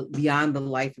beyond the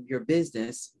life of your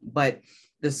business, but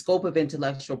the scope of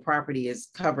intellectual property is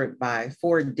covered by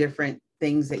 4 different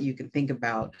things that you can think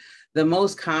about. The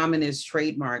most common is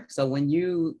trademark. So when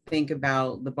you think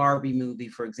about the Barbie movie,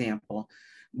 for example,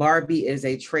 Barbie is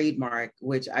a trademark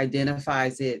which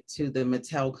identifies it to the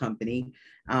Mattel company.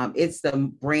 It's the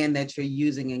brand that you're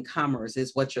using in commerce.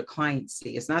 It's what your clients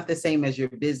see. It's not the same as your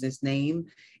business name.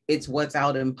 It's what's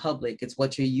out in public. It's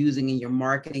what you're using in your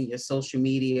marketing, your social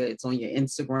media. It's on your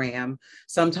Instagram.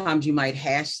 Sometimes you might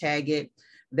hashtag it.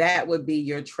 That would be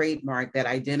your trademark that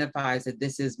identifies that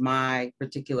this is my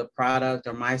particular product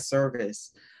or my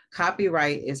service.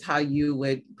 Copyright is how you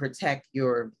would protect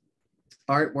your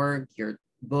artwork, your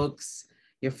books,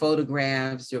 your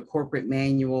photographs, your corporate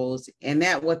manuals. And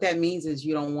what that means is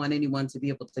you don't want anyone to be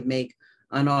able to make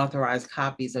unauthorized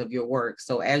copies of your work.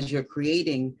 So as you're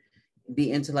creating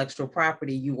the intellectual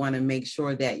property, you want to make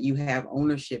sure that you have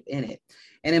ownership in it.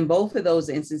 And in both of those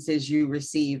instances, you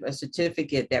receive a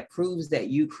certificate that proves that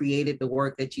you created the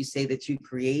work that you say that you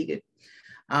created.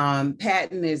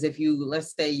 Patent is if you,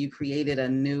 let's say you created a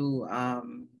new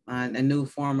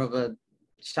form of a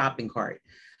shopping cart,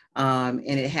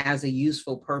 and it has a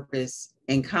useful purpose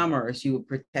in commerce, you would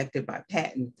protect it by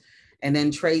patent. And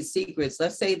then trade secrets,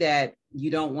 let's say that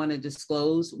you don't want to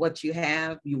disclose what you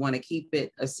have, you want to keep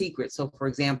it a secret. So for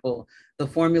example, the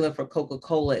formula for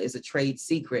Coca-Cola is a trade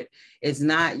secret. It's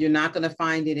not, you're not going to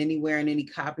find it anywhere in any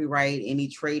copyright, any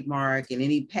trademark, and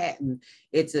any patent.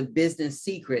 It's a business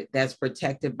secret that's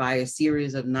protected by a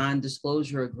series of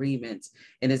non-disclosure agreements,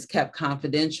 and it's kept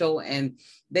confidential. And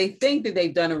they think that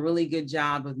they've done a really good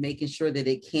job of making sure that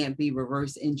it can't be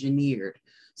reverse engineered.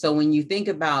 So when you think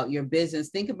about your business,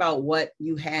 think about what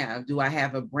you have. Do I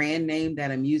have a brand name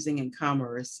that I'm using in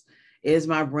commerce? Is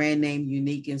my brand name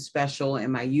unique and special?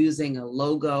 Am I using a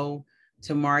logo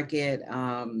to market?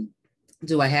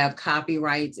 Do I have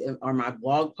copyrights? Are my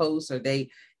blog posts, are they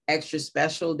extra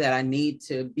special that I need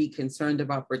to be concerned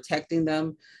about protecting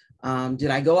them?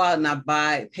 Did I go out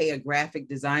and pay a graphic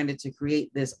designer to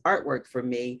create this artwork for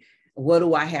me? What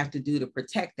do I have to do to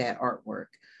protect that artwork?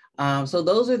 So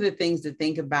those are the things to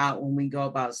think about when we go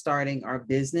about starting our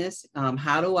business.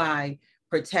 How do I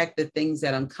protect the things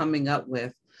that I'm coming up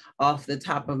with off the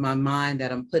top of my mind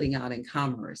that I'm putting out in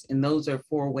commerce? And those are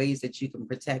 4 ways that you can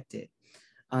protect it.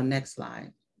 Next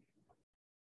slide.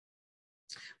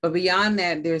 But beyond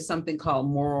that, there's something called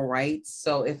moral rights.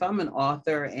 So if I'm an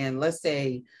author and let's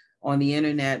say on the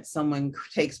internet, someone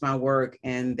takes my work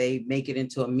and they make it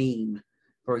into a meme,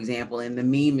 for example, and the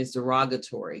meme is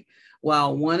derogatory.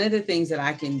 Well, one of the things that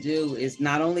I can do is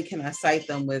not only can I cite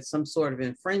them with some sort of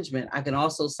infringement, I can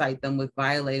also cite them with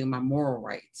violating my moral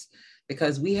rights,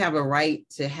 because we have a right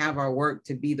to have our work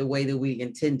to be the way that we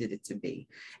intended it to be.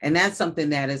 And that's something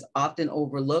that is often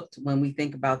overlooked when we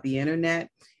think about the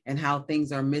internet and how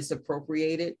things are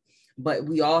misappropriated. But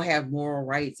we all have moral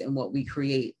rights in what we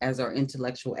create as our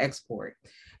intellectual export.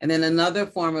 And then another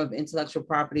form of intellectual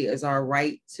property is our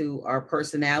right to our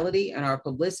personality and our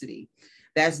publicity.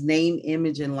 That's name,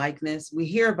 image, and likeness. We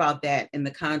hear about that in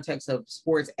the context of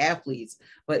sports athletes,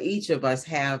 but each of us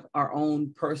have our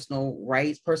own personal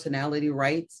rights, personality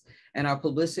rights, and our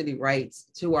publicity rights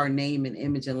to our name and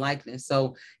image and likeness.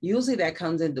 So usually that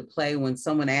comes into play when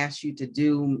someone asks you to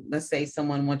do, let's say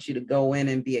someone wants you to go in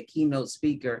and be a keynote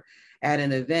speaker at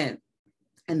an event,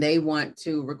 and they want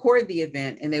to record the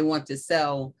event and they want to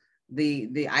sell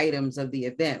the items of the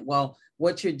event. Well,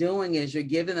 what you're doing is you're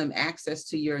giving them access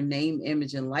to your name,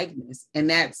 image, and likeness. And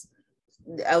that's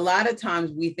a lot of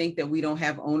times we think that we don't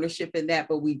have ownership in that,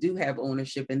 but we do have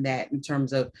ownership in that in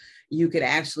terms of you could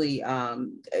actually,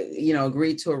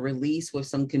 agree to a release with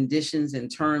some conditions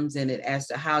and terms in it as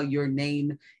to how your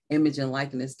name, image, and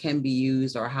likeness can be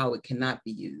used or how it cannot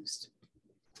be used.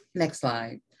 Next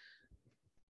slide.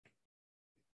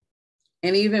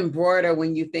 And even broader,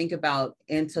 when you think about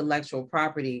intellectual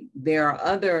property, there are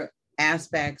other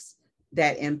aspects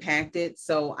that impact it.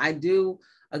 So I do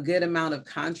a good amount of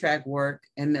contract work,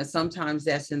 and that sometimes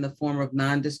that's in the form of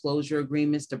non-disclosure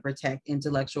agreements to protect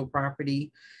intellectual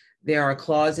property. There are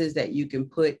clauses that you can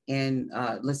put in,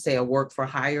 let's say, a work for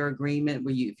hire agreement,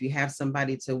 where if you have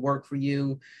somebody to work for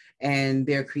you and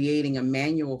they're creating a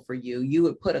manual for you, you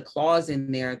would put a clause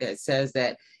in there that says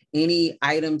that any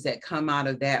items that come out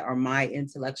of that are my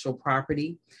intellectual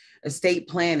property. Estate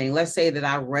planning, let's say that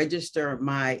I register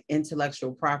my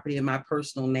intellectual property in my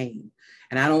personal name,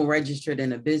 and I don't register it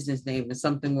in a business name, and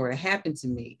something were to happen to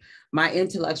me, my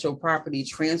intellectual property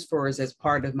transfers as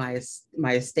part of my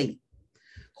estate.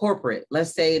 Corporate,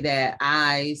 let's say that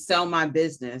I sell my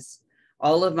business,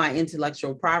 all of my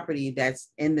intellectual property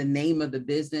that's in the name of the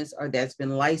business or that's been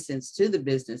licensed to the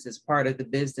business is part of the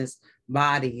business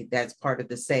body that's part of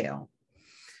the sale.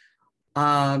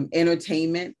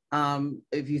 Entertainment,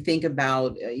 if you think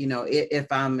about,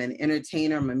 if I'm an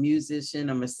entertainer, I'm a musician,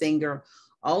 I'm a singer,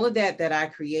 all of that I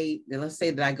create, let's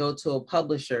say that I go to a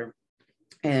publisher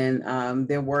and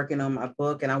they're working on my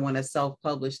book and I want to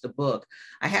self-publish the book.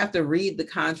 I have to read the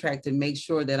contract to make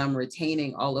sure that I'm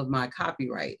retaining all of my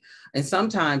copyright. And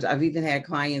sometimes I've even had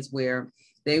clients where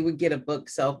they would get a book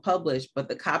self-published, but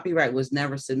the copyright was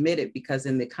never submitted because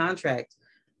in the contract,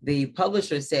 the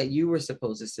publisher said you were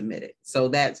supposed to submit it. So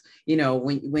that's,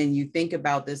 when you think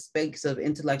about this space of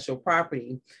intellectual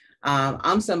property,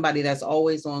 I'm somebody that's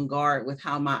always on guard with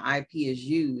how my IP is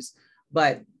used.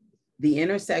 But the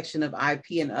intersection of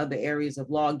IP and other areas of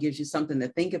law gives you something to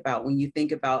think about when you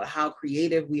think about how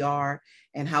creative we are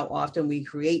and how often we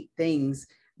create things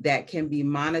that can be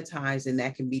monetized and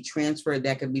that can be transferred,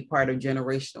 that can be part of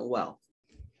generational wealth.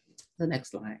 The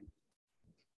next slide.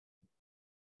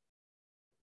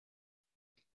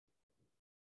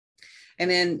 And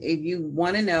then if you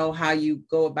want to know how you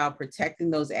go about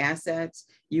protecting those assets,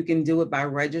 you can do it by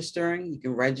registering. You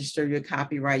can register your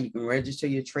copyright, you can register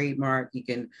your trademark, you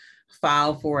can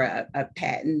file for a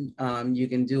patent, you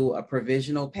can do a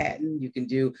provisional patent,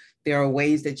 there are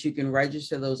ways that you can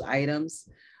register those items.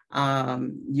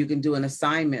 You can do an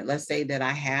assignment. Let's say that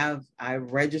I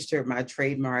registered my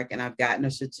trademark and I've gotten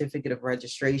a certificate of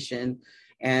registration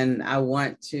and I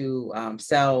want to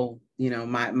sell,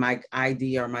 my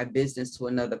idea or my business to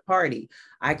another party.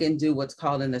 I can do what's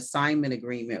called an assignment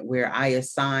agreement where I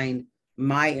assign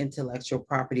my intellectual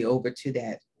property over to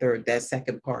that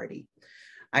second party.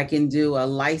 I can do a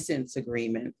license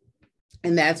agreement.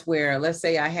 And that's where, let's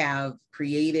say I have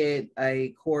created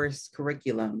a course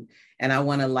curriculum and I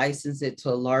want to license it to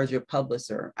a larger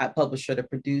publisher to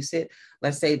produce it.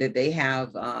 Let's say that they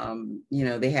have,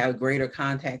 they have greater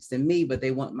contacts than me, but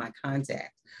they want my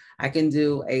contact. I can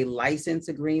do a license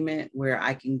agreement where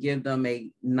I can give them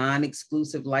a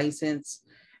non-exclusive license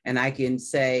and I can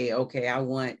say, okay, I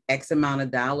want X amount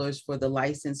of dollars for the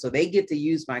license. So they get to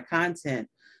use my content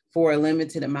for a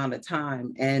limited amount of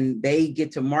time and they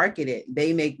get to market it.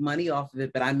 They make money off of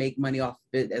it, but I make money off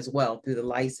of it as well through the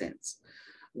license.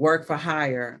 Work for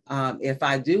hire. If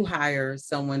I do hire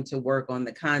someone to work on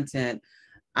the content,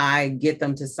 I get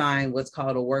them to sign what's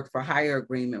called a work for hire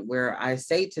agreement where I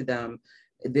say to them,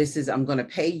 I'm going to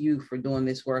pay you for doing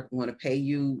this work. I'm going to pay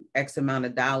you X amount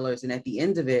of dollars. And at the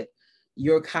end of it,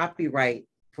 your copyright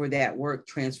for that work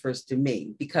transfers to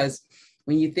me. Because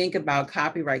when you think about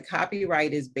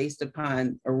copyright is based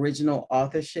upon original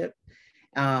authorship.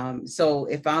 So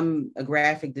if I'm a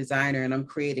graphic designer and I'm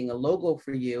creating a logo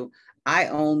for you, I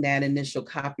own that initial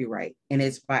copyright. And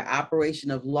it's by operation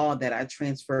of law that I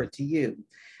transfer it to you.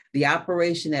 The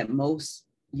operation that most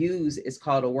use is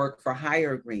called a work for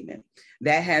hire agreement.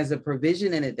 That has a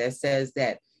provision in it that says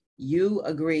that you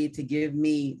agree to give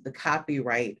me the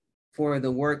copyright for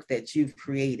the work that you've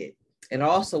created. It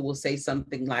also will say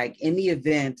something like, in the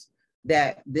event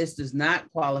that this does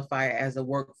not qualify as a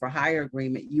work for hire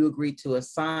agreement, you agree to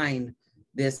assign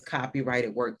this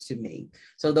copyrighted work to me.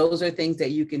 So those are things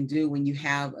that you can do when you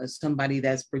have somebody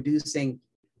that's producing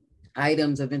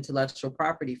items of intellectual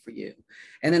property for you.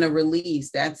 And then a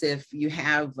release, that's if you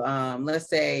have, let's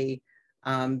say,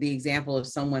 the example of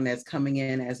someone that's coming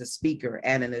in as a speaker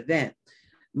at an event.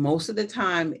 Most of the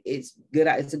time, it's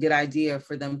a good idea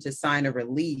for them to sign a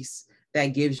release that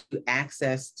gives you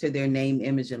access to their name,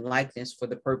 image, and likeness for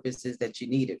the purposes that you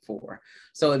need it for.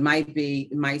 So it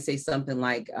might say something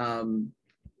like,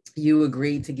 you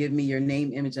agree to give me your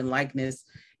name, image, and likeness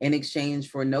in exchange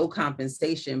for no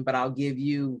compensation, but I'll give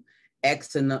you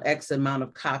X amount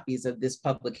of copies of this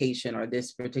publication or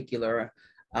this particular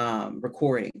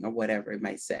recording or whatever it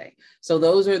might say. So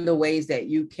those are the ways that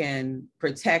you can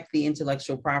protect the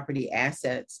intellectual property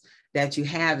assets that you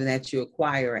have and that you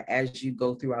acquire as you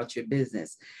go throughout your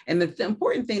business. And the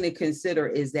important thing to consider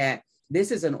is that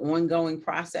this is an ongoing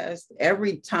process.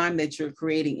 Every time that you're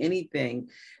creating anything,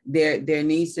 there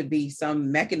needs to be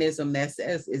some mechanism that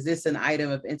says, is this an item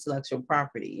of intellectual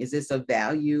property? Is this of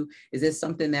value? Is this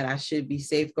something that I should be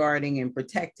safeguarding and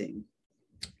protecting?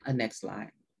 Next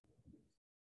slide.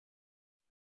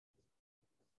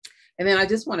 And then I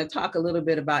just want to talk a little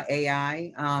bit about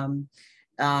AI.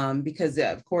 Because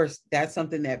of course, that's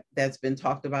something that's been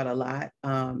talked about a lot,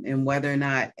 and whether or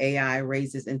not AI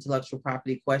raises intellectual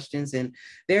property questions. And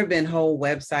there have been whole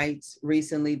websites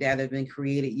recently that have been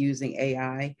created using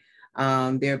AI.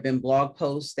 There have been blog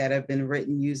posts that have been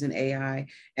written using AI.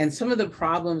 And some of the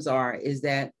problems is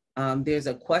that there's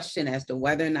a question as to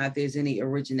whether or not there's any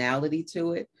originality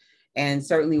to it, and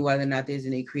certainly whether or not there's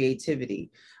any creativity.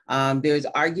 There's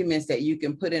arguments that you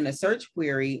can put in a search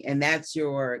query and that's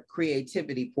your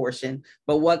creativity portion,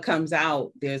 but what comes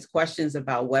out, there's questions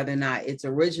about whether or not it's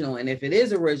original. And if it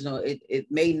is original, it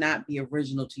may not be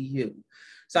original to you.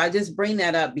 So I just bring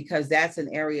that up because that's an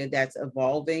area that's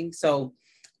evolving. So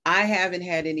I haven't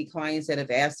had any clients that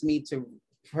have asked me to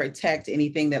protect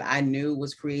anything that I knew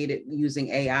was created using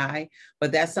AI,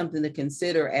 but that's something to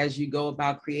consider as you go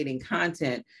about creating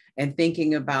content and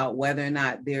thinking about whether or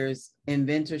not there's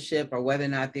inventorship or whether or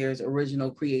not there's original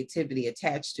creativity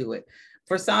attached to it.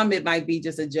 For some, it might be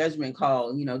just a judgment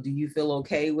call. Do you feel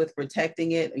okay with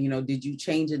protecting it? Did you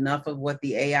change enough of what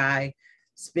the AI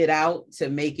spit out to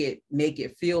make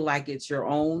it feel like it's your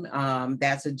own,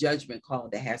 that's a judgment call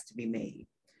that has to be made.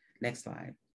 Next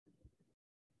slide.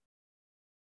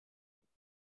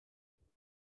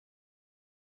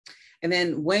 And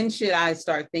then when should I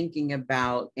start thinking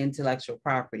about intellectual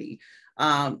property?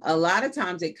 A lot of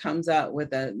times it comes up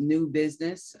with a new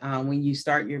business when you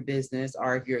start your business,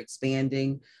 or if you're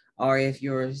expanding, or if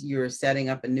you're setting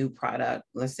up a new product.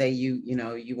 Let's say you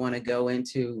want to go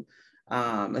into,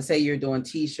 let's say you're doing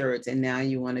t-shirts and now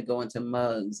you want to go into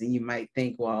mugs, and you might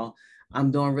think, well, I'm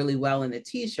doing really well in the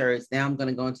t-shirts. Now I'm going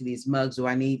to go into these mugs.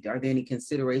 Are there any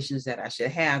considerations that I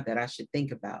should have, that I should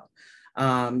think about?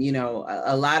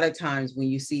 A lot of times when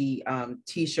you see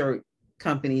t-shirt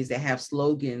companies that have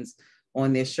slogans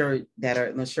on their shirt, that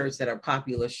are the shirts that are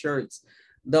popular shirts,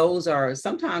 those are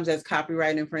sometimes that's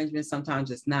copyright infringement, sometimes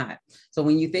it's not. So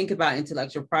when you think about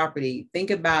intellectual property,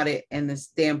 think about it in the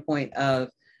standpoint of,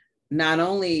 not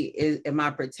only am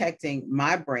I protecting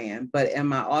my brand, but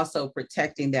am I also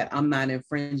protecting that I'm not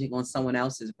infringing on someone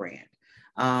else's brand?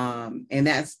 And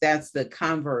that's the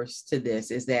converse to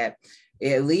this, is that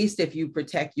at least if you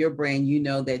protect your brand, you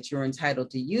know that you're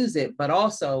entitled to use it. But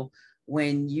also,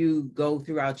 when you go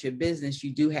throughout your business,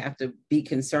 you do have to be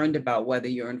concerned about whether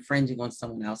you're infringing on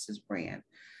someone else's brand.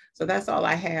 So that's all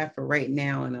I have for right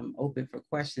now. And I'm open for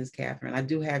questions, Catherine. I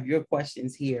do have your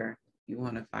questions here. You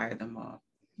want to fire them off?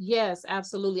 Yes,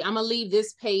 absolutely. I'm gonna leave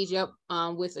this page up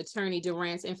with Attorney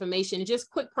Durant's information.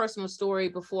 Just quick personal story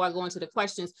before I go into the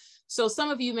questions. So some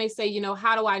of you may say,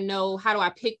 how do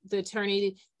I pick the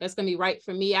attorney that's gonna be right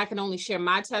for me? I can only share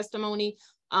my testimony.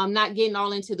 Not getting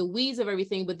all into the weeds of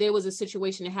everything, but there was a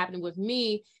situation that happened with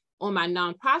me on my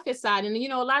nonprofit side. And,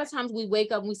 a lot of times we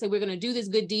wake up and we say, we're going to do this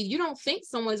good deed. You don't think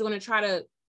someone's going to try to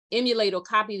emulate or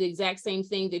copy the exact same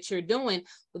thing that you're doing.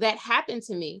 Well, that happened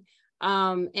to me.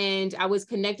 And I was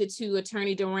connected to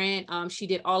Attorney Durant. She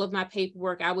did all of my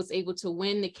paperwork. I was able to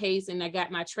win the case, and I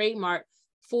got my trademark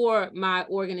for my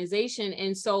organization.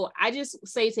 And so I just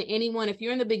say to anyone, if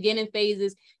you're in the beginning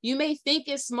phases, you may think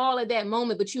it's small at that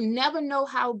moment, but you never know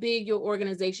how big your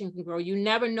organization can grow. You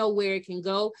never know where it can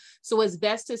go. So it's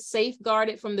best to safeguard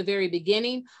it from the very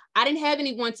beginning. I didn't have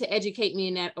anyone to educate me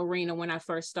in that arena when I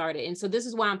first started. And so this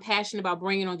is why I'm passionate about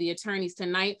bringing on the attorneys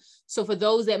tonight. So for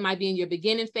those that might be in your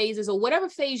beginning phases, or whatever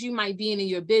phase you might be in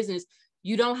your business,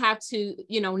 you don't have to,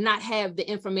 not have the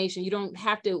information. You don't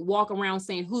have to walk around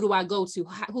saying, who do I go to?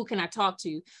 Who can I talk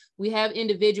to? We have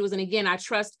individuals. And again, I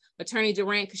trust Attorney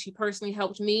Durant because she personally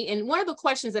helped me. And one of the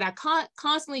questions that I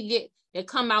constantly get that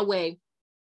come my way,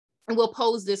 and we'll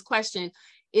pose this question,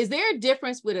 is there a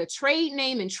difference with a trade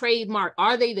name and trademark?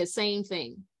 Are they the same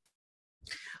thing?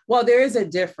 Well, there is a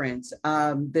difference.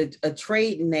 A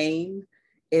trade name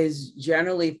is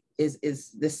generally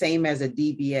is the same as a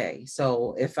DBA.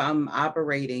 So if I'm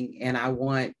operating and I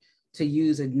want to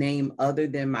use a name other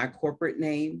than my corporate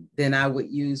name, then I would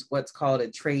use what's called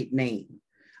a trade name.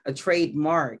 A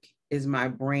trademark is my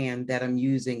brand that I'm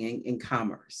using in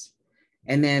commerce.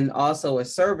 And then also a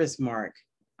service mark,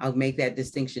 I'll make that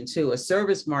distinction too. A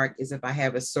service mark is if I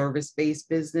have a service-based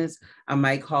business, I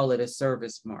might call it a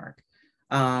service mark.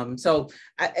 It's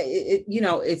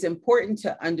important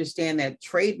to understand that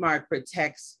trademark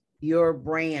protects your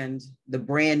brand, the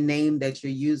brand name that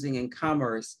you're using in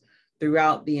commerce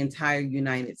throughout the entire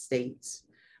United States.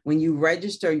 When you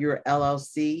register your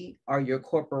LLC or your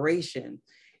corporation,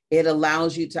 it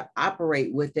allows you to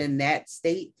operate within that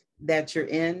state that you're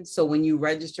in. So when you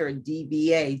register a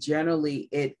DBA, generally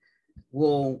it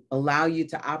will allow you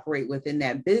to operate within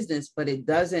that business, but it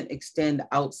doesn't extend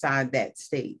outside that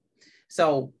state.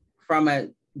 So from a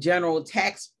general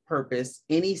tax purpose,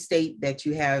 any state that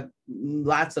you have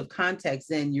lots of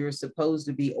contacts in, you're supposed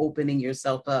to be opening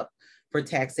yourself up for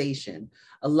taxation.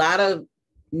 A lot of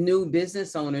new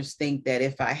business owners think that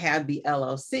if I have the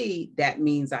LLC, that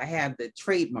means I have the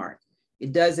trademark.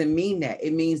 It doesn't mean that.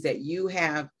 It means that you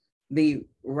have the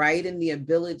right and the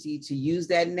ability to use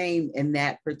that name in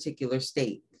that particular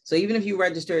state. So even if you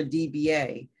register a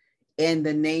DBA in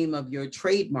the name of your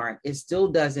trademark, it still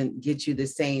doesn't get you the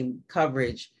same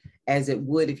coverage as it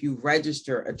would if you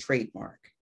register a trademark.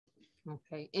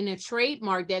 Okay. And a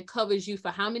trademark that covers you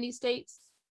for how many states?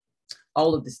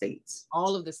 All of the states.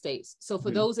 All of the states. So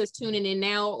for those that's tuning in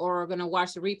now or are going to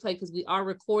watch the replay, because we are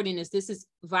recording this is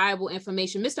viable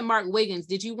information. Mr. Mark Wiggins,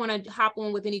 did you want to hop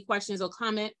on with any questions or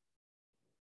comment?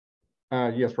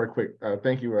 Yes, right quick.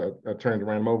 Thank you, Attorney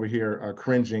Durant. I'm over here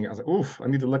cringing. I was like, oof, I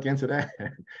need to look into that.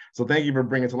 So thank you for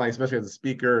bringing it to light, especially as a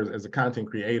speaker, as a content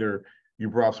creator. You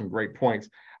brought up some great points.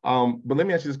 But let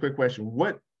me ask you this quick question.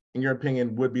 What, in your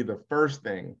opinion, would be the first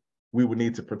thing we would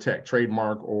need to protect,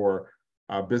 trademark or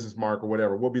business mark or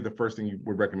whatever, what would be the first thing you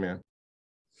would recommend?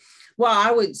 Well,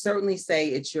 I would certainly say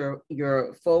it's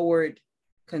your forward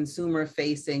consumer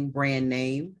facing brand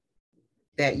name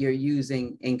that you're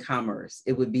using in commerce.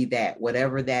 It would be that,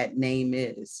 whatever that name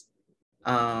is.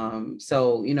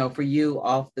 So, for you,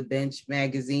 Off the Bench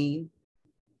magazine,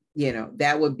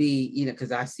 that would be,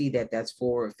 because I see that that's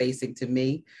forward facing to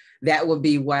me. That would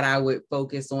be what I would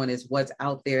focus on, is what's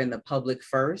out there in the public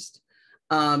first.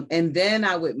 And then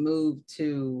I would move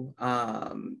to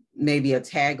maybe a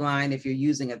tagline if you're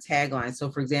using a tagline.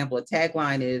 So for example, a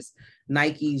tagline is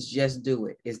Nike's Just Do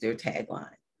It is their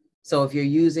tagline. So if you're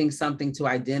using something to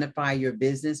identify your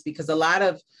business, because a lot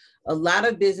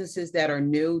of businesses that are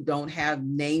new don't have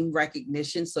name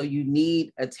recognition. So you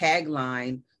need a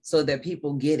tagline so that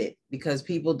people get it, because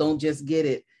people don't just get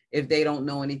it if they don't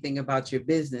know anything about your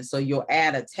business. So you'll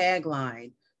add a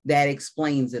tagline that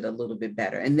explains it a little bit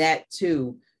better. And that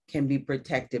too can be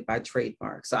protected by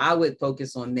trademark. So I would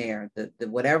focus on there. The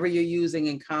whatever you're using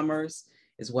in commerce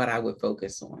is what I would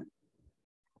focus on.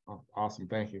 Oh, awesome,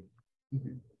 thank you.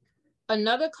 Mm-hmm.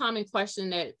 Another common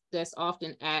question that's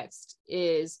often asked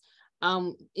is,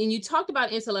 and you talked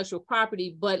about intellectual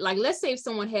property, but like, let's say if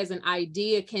someone has an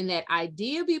idea, can that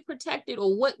idea be protected,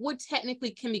 or what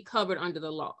technically can be covered under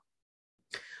the law?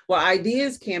 Well,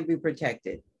 ideas can be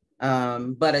protected,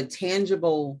 but a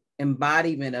tangible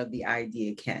embodiment of the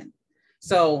idea can.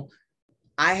 So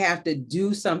I have to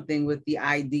do something with the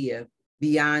idea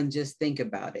beyond just think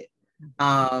about it.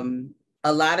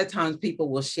 A lot of times people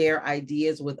will share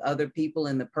ideas with other people,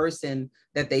 and the person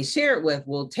that they share it with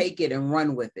will take it and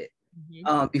run with it.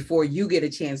 Mm-hmm. Before you get a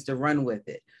chance to run with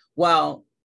it. Well,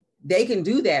 they can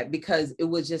do that because it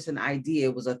was just an idea.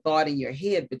 It was a thought in your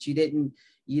head, but you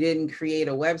didn't create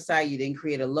a website. You didn't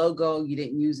create a logo. You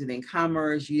didn't use it in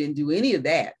commerce. You didn't do any of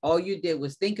that. All you did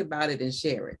was think about it and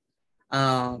share it.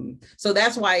 So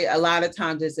that's why a lot of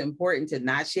times it's important to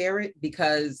not share it,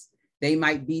 because they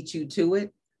might beat you to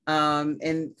it.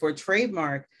 And for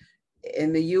trademark,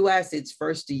 in the US, it's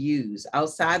first to use.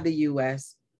 Outside the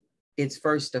US, it's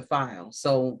first to file.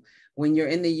 So when you're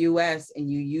in the US and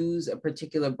you use a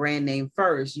particular brand name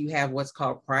first, you have what's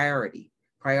called priority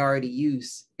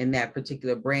use in that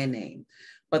particular brand name.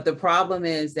 But the problem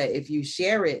is that if you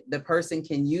share it, the person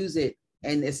can use it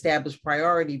and establish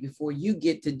priority before you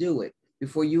get to do it,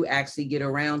 before you actually get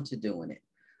around to doing it.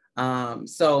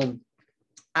 So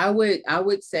I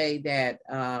would say that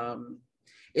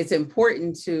it's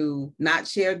important to not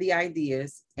share the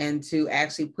ideas and to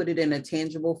actually put it in a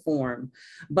tangible form.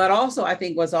 But also, I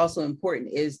think what's also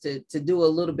important is to do a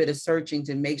little bit of searching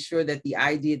to make sure that the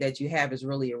idea that you have is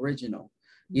really original.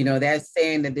 That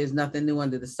saying that there's nothing new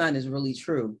under the sun is really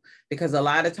true, because a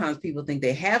lot of times people think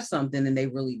they have something and they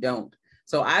really don't.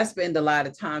 So I spend a lot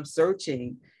of time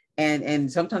searching.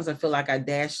 And sometimes I feel like I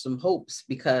dash some hopes,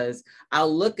 because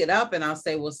I'll look it up and I'll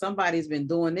say, well, somebody's been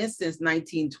doing this since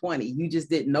 1920. You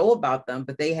just didn't know about them,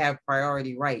 but they have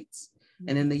priority rights.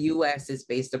 And in the US, it's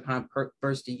based upon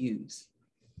first to use.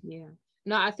 Yeah.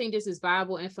 No, I think this is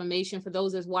valuable information for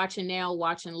those that's watching now,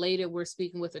 watching later. We're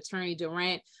speaking with Attorney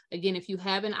Durant. Again, if you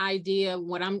have an idea,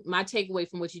 my takeaway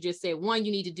from what you just said, one,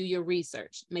 you need to do your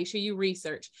research. Make sure you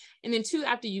research. And then two,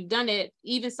 after you've done it,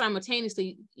 even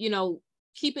simultaneously,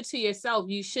 keep it to yourself.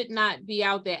 You should not be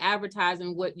out there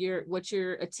advertising what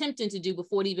you're attempting to do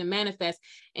before it even manifests,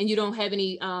 and you don't have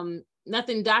any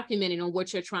nothing documented on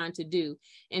what you're trying to do.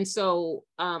 And so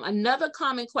another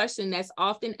common question that's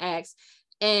often asked,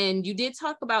 and you did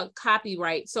talk about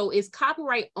copyright. So is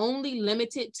copyright only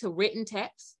limited to written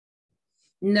text?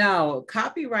 No,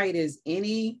 copyright is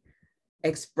any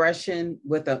expression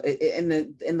with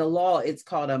in the law, it's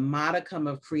called a modicum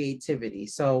of creativity.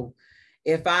 So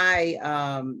if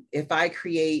I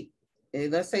create,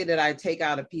 let's say that I take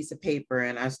out a piece of paper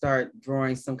and I start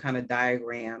drawing some kind of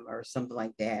diagram or something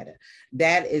like that,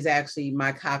 that is actually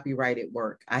my copyrighted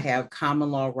work. I have common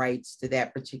law rights to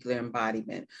that particular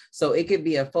embodiment. So it could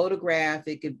be a photograph,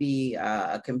 it could be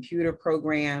a computer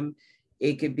program,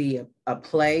 it could be a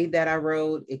play that I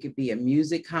wrote, it could be a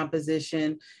music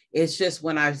composition. It's just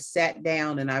when I've sat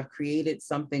down and I've created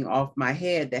something off my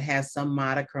head that has some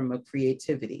modicum of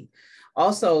creativity.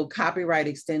 Also, copyright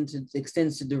extends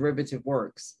to derivative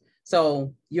works.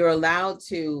 So you're allowed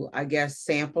to, I guess,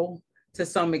 sample to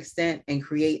some extent and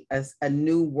create a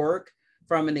new work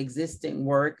from an existing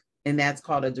work, and that's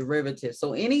called a derivative.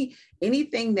 So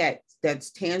anything that's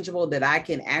tangible that I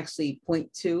can actually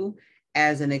point to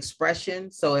as an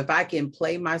expression. So if I can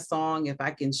play my song, if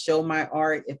I can show my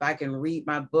art, if I can read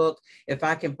my book, if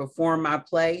I can perform my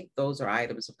play, those are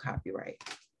items of copyright.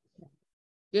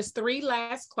 Just 3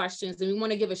 last questions. And we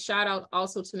want to give a shout out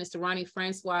also to Mr. Ronnie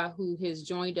Francois, who has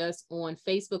joined us on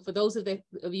Facebook. For those of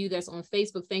you that's on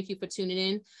Facebook, thank you for tuning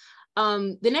in.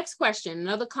 The next question,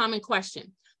 another common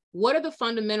question. What are the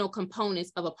fundamental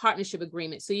components of a partnership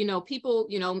agreement? So, people,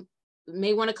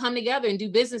 may want to come together and do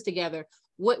business together.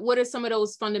 What are some of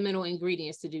those fundamental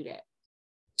ingredients to do that?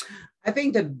 I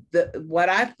think what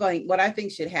I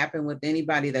think should happen with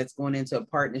anybody that's going into a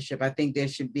partnership, I think there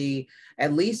should be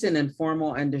at least an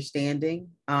informal understanding,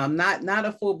 not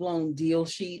a full-blown deal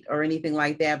sheet or anything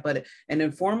like that, but an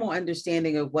informal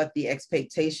understanding of what the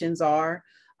expectations are,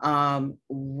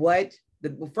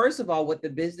 first of all, what the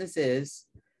business is,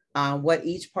 what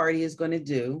each party is going to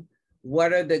do,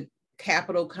 what are the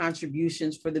capital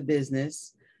contributions for the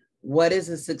business, what is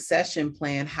a succession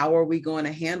plan? How are we going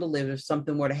to handle it if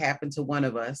something were to happen to one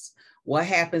of us? What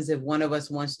happens if one of us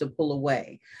wants to pull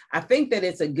away? I think that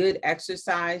it's a good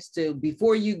exercise to,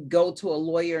 before you go to a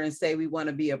lawyer and say we want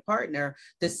to be a partner,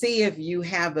 to see if you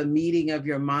have a meeting of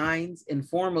your minds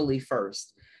informally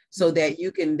first, so that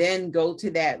you can then go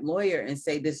to that lawyer and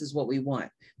say, this is what we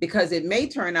want. Because it may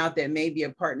turn out that maybe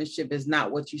a partnership is not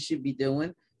what you should be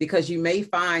doing, because you may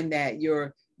find that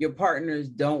your partners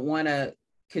don't want to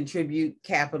contribute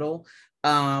capital,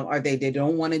 or they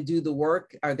don't want to do the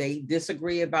work, or they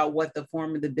disagree about what the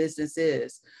form of the business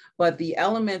is. But the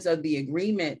elements of the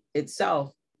agreement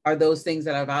itself are those things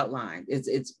that I've outlined.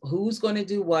 It's who's going to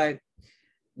do what,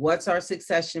 what's our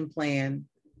succession plan,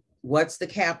 what's the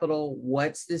capital,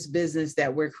 what's this business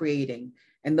that we're creating.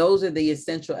 And those are the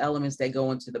essential elements that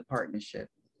go into the partnership.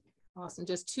 Awesome.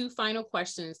 Just 2 final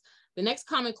questions. The next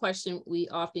common question we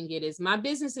often get is, my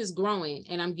business is growing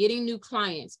and I'm getting new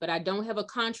clients, but I don't have a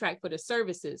contract for the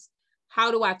services. How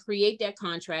do I create that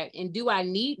contract? And do I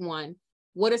need one?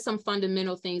 What are some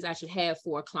fundamental things I should have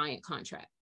for a client contract?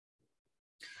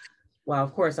 Well,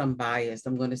 of course, I'm biased.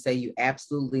 I'm going to say you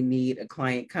absolutely need a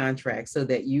client contract so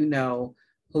that you know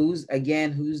who's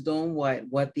doing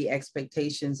what the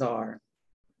expectations are.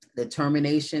 The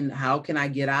termination, how can I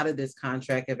get out of this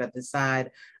contract if I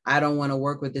decide I don't want to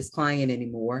work with this client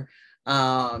anymore?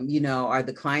 Or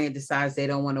the client decides they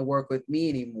don't want to work with me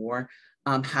anymore.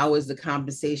 How is the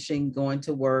compensation going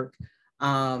to work?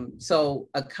 So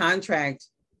a contract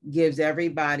gives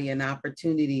everybody an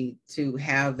opportunity to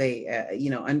have a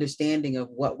understanding of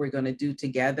what we're going to do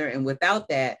together. And without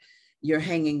that, you're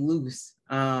hanging loose.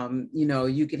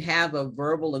 You can have a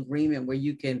verbal agreement where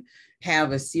you can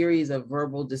have a series of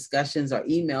verbal discussions or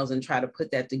emails and try to put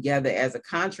that together as a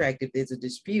contract if there's a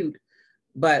dispute.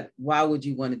 But why would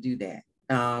you want to do that?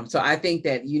 So I think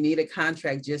that you need a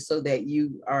contract just so that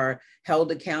you are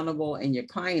held accountable and your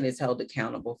client is held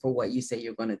accountable for what you say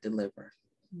you're going to deliver.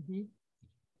 Mm-hmm.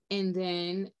 And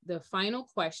then the final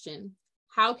question,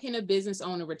 how can a business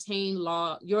owner retain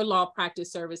your law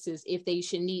practice services if they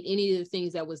should need any of the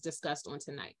things that was discussed on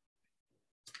tonight?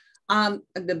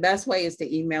 The best way is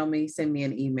to email me, send me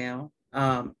an email.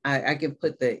 I can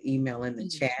put the email in the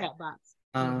chat box.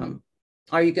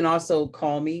 Or you can also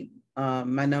call me.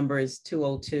 My number is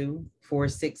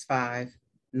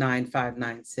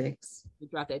 202-465-9596. You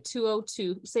dropped that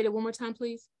 202. Say that one more time,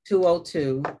 please.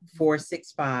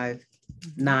 202-465-9596.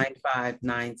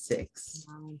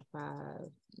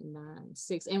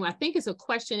 9596. And I think it's a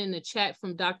question in the chat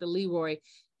from Dr. Leroy.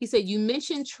 He said, you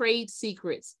mentioned trade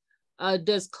secrets.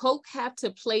 Does Coke have to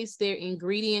place their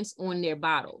ingredients on their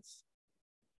bottles?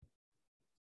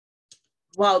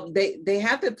 Well, they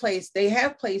have placed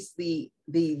the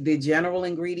general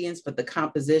ingredients, but the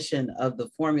composition of the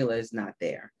formula is not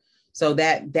there. So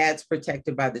that's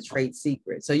protected by the trade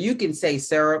secret. So you can say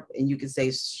syrup and you can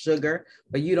say sugar,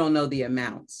 but you don't know the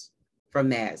amounts from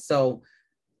that. So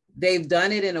they've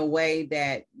done it in a way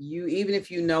that even if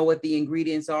you know what the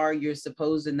ingredients are, you're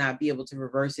supposed to not be able to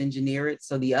reverse engineer it.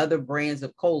 So the other brands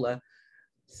of cola,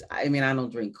 I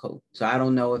don't drink Coke, so I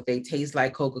don't know if they taste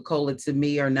like Coca-Cola to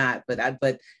me or not,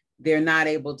 but they're not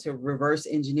able to reverse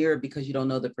engineer it because you don't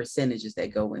know the percentages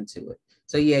that go into it.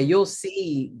 So yeah, you'll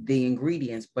see the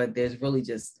ingredients, but there's really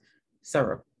just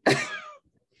syrup.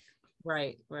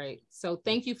 Right. So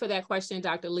thank you for that question,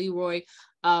 Dr. Leroy.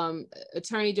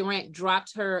 Attorney Durant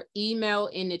dropped her email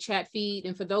in the chat feed.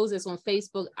 And for those that's on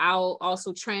Facebook, I'll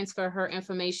also transfer her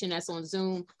information that's on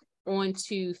Zoom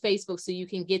onto Facebook so you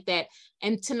can get that.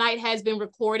 And tonight has been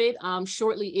recorded.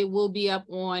 Shortly, it will be up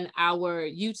on our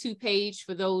YouTube page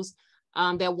for those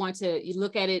that want to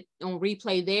look at it on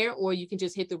replay there, or you can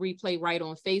just hit the replay right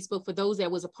on Facebook. For those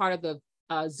that was a part of the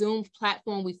Zoom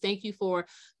platform, we thank you for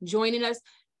joining us.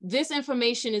 this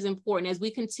information is important as we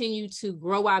continue to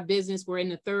grow our business. We're in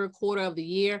the third quarter of the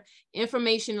year.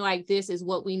 Information like this is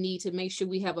what we need to make sure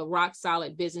we have a rock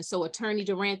solid business. So Attorney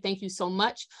Durant, thank you so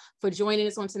much for joining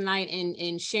us on tonight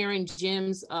and sharing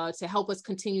gems to help us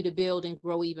continue to build and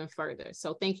grow even further.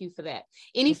 So thank you for that.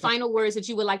 Any final words that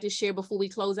you would like to share before we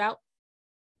close out?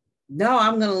 No,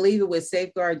 I'm going to leave it with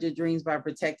safeguard your dreams by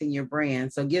protecting your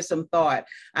brand. So give some thought.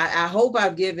 I hope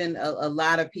I've given a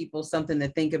lot of people something to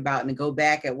think about and to go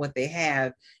back at what they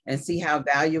have and see how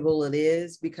valuable it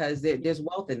is, because there's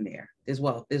wealth in there. There's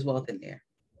wealth in there.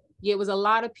 Yeah, it was a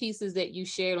lot of pieces that you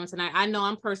shared on tonight. I know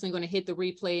I'm personally going to hit the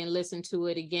replay and listen to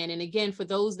it again. And again, for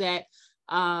those that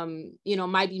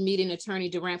might be meeting Attorney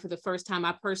Durant for the first time,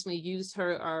 I personally used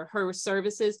her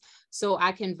services, so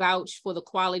I can vouch for the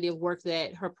quality of work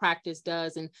that her practice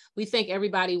does. And we thank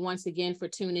everybody once again for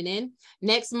tuning in.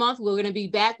 Next month, we're going to be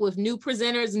back with new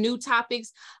presenters, new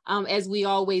topics, as we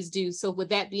always do. So with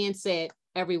that being said,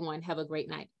 everyone have a great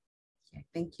night.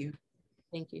 Thank you.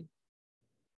 Thank you.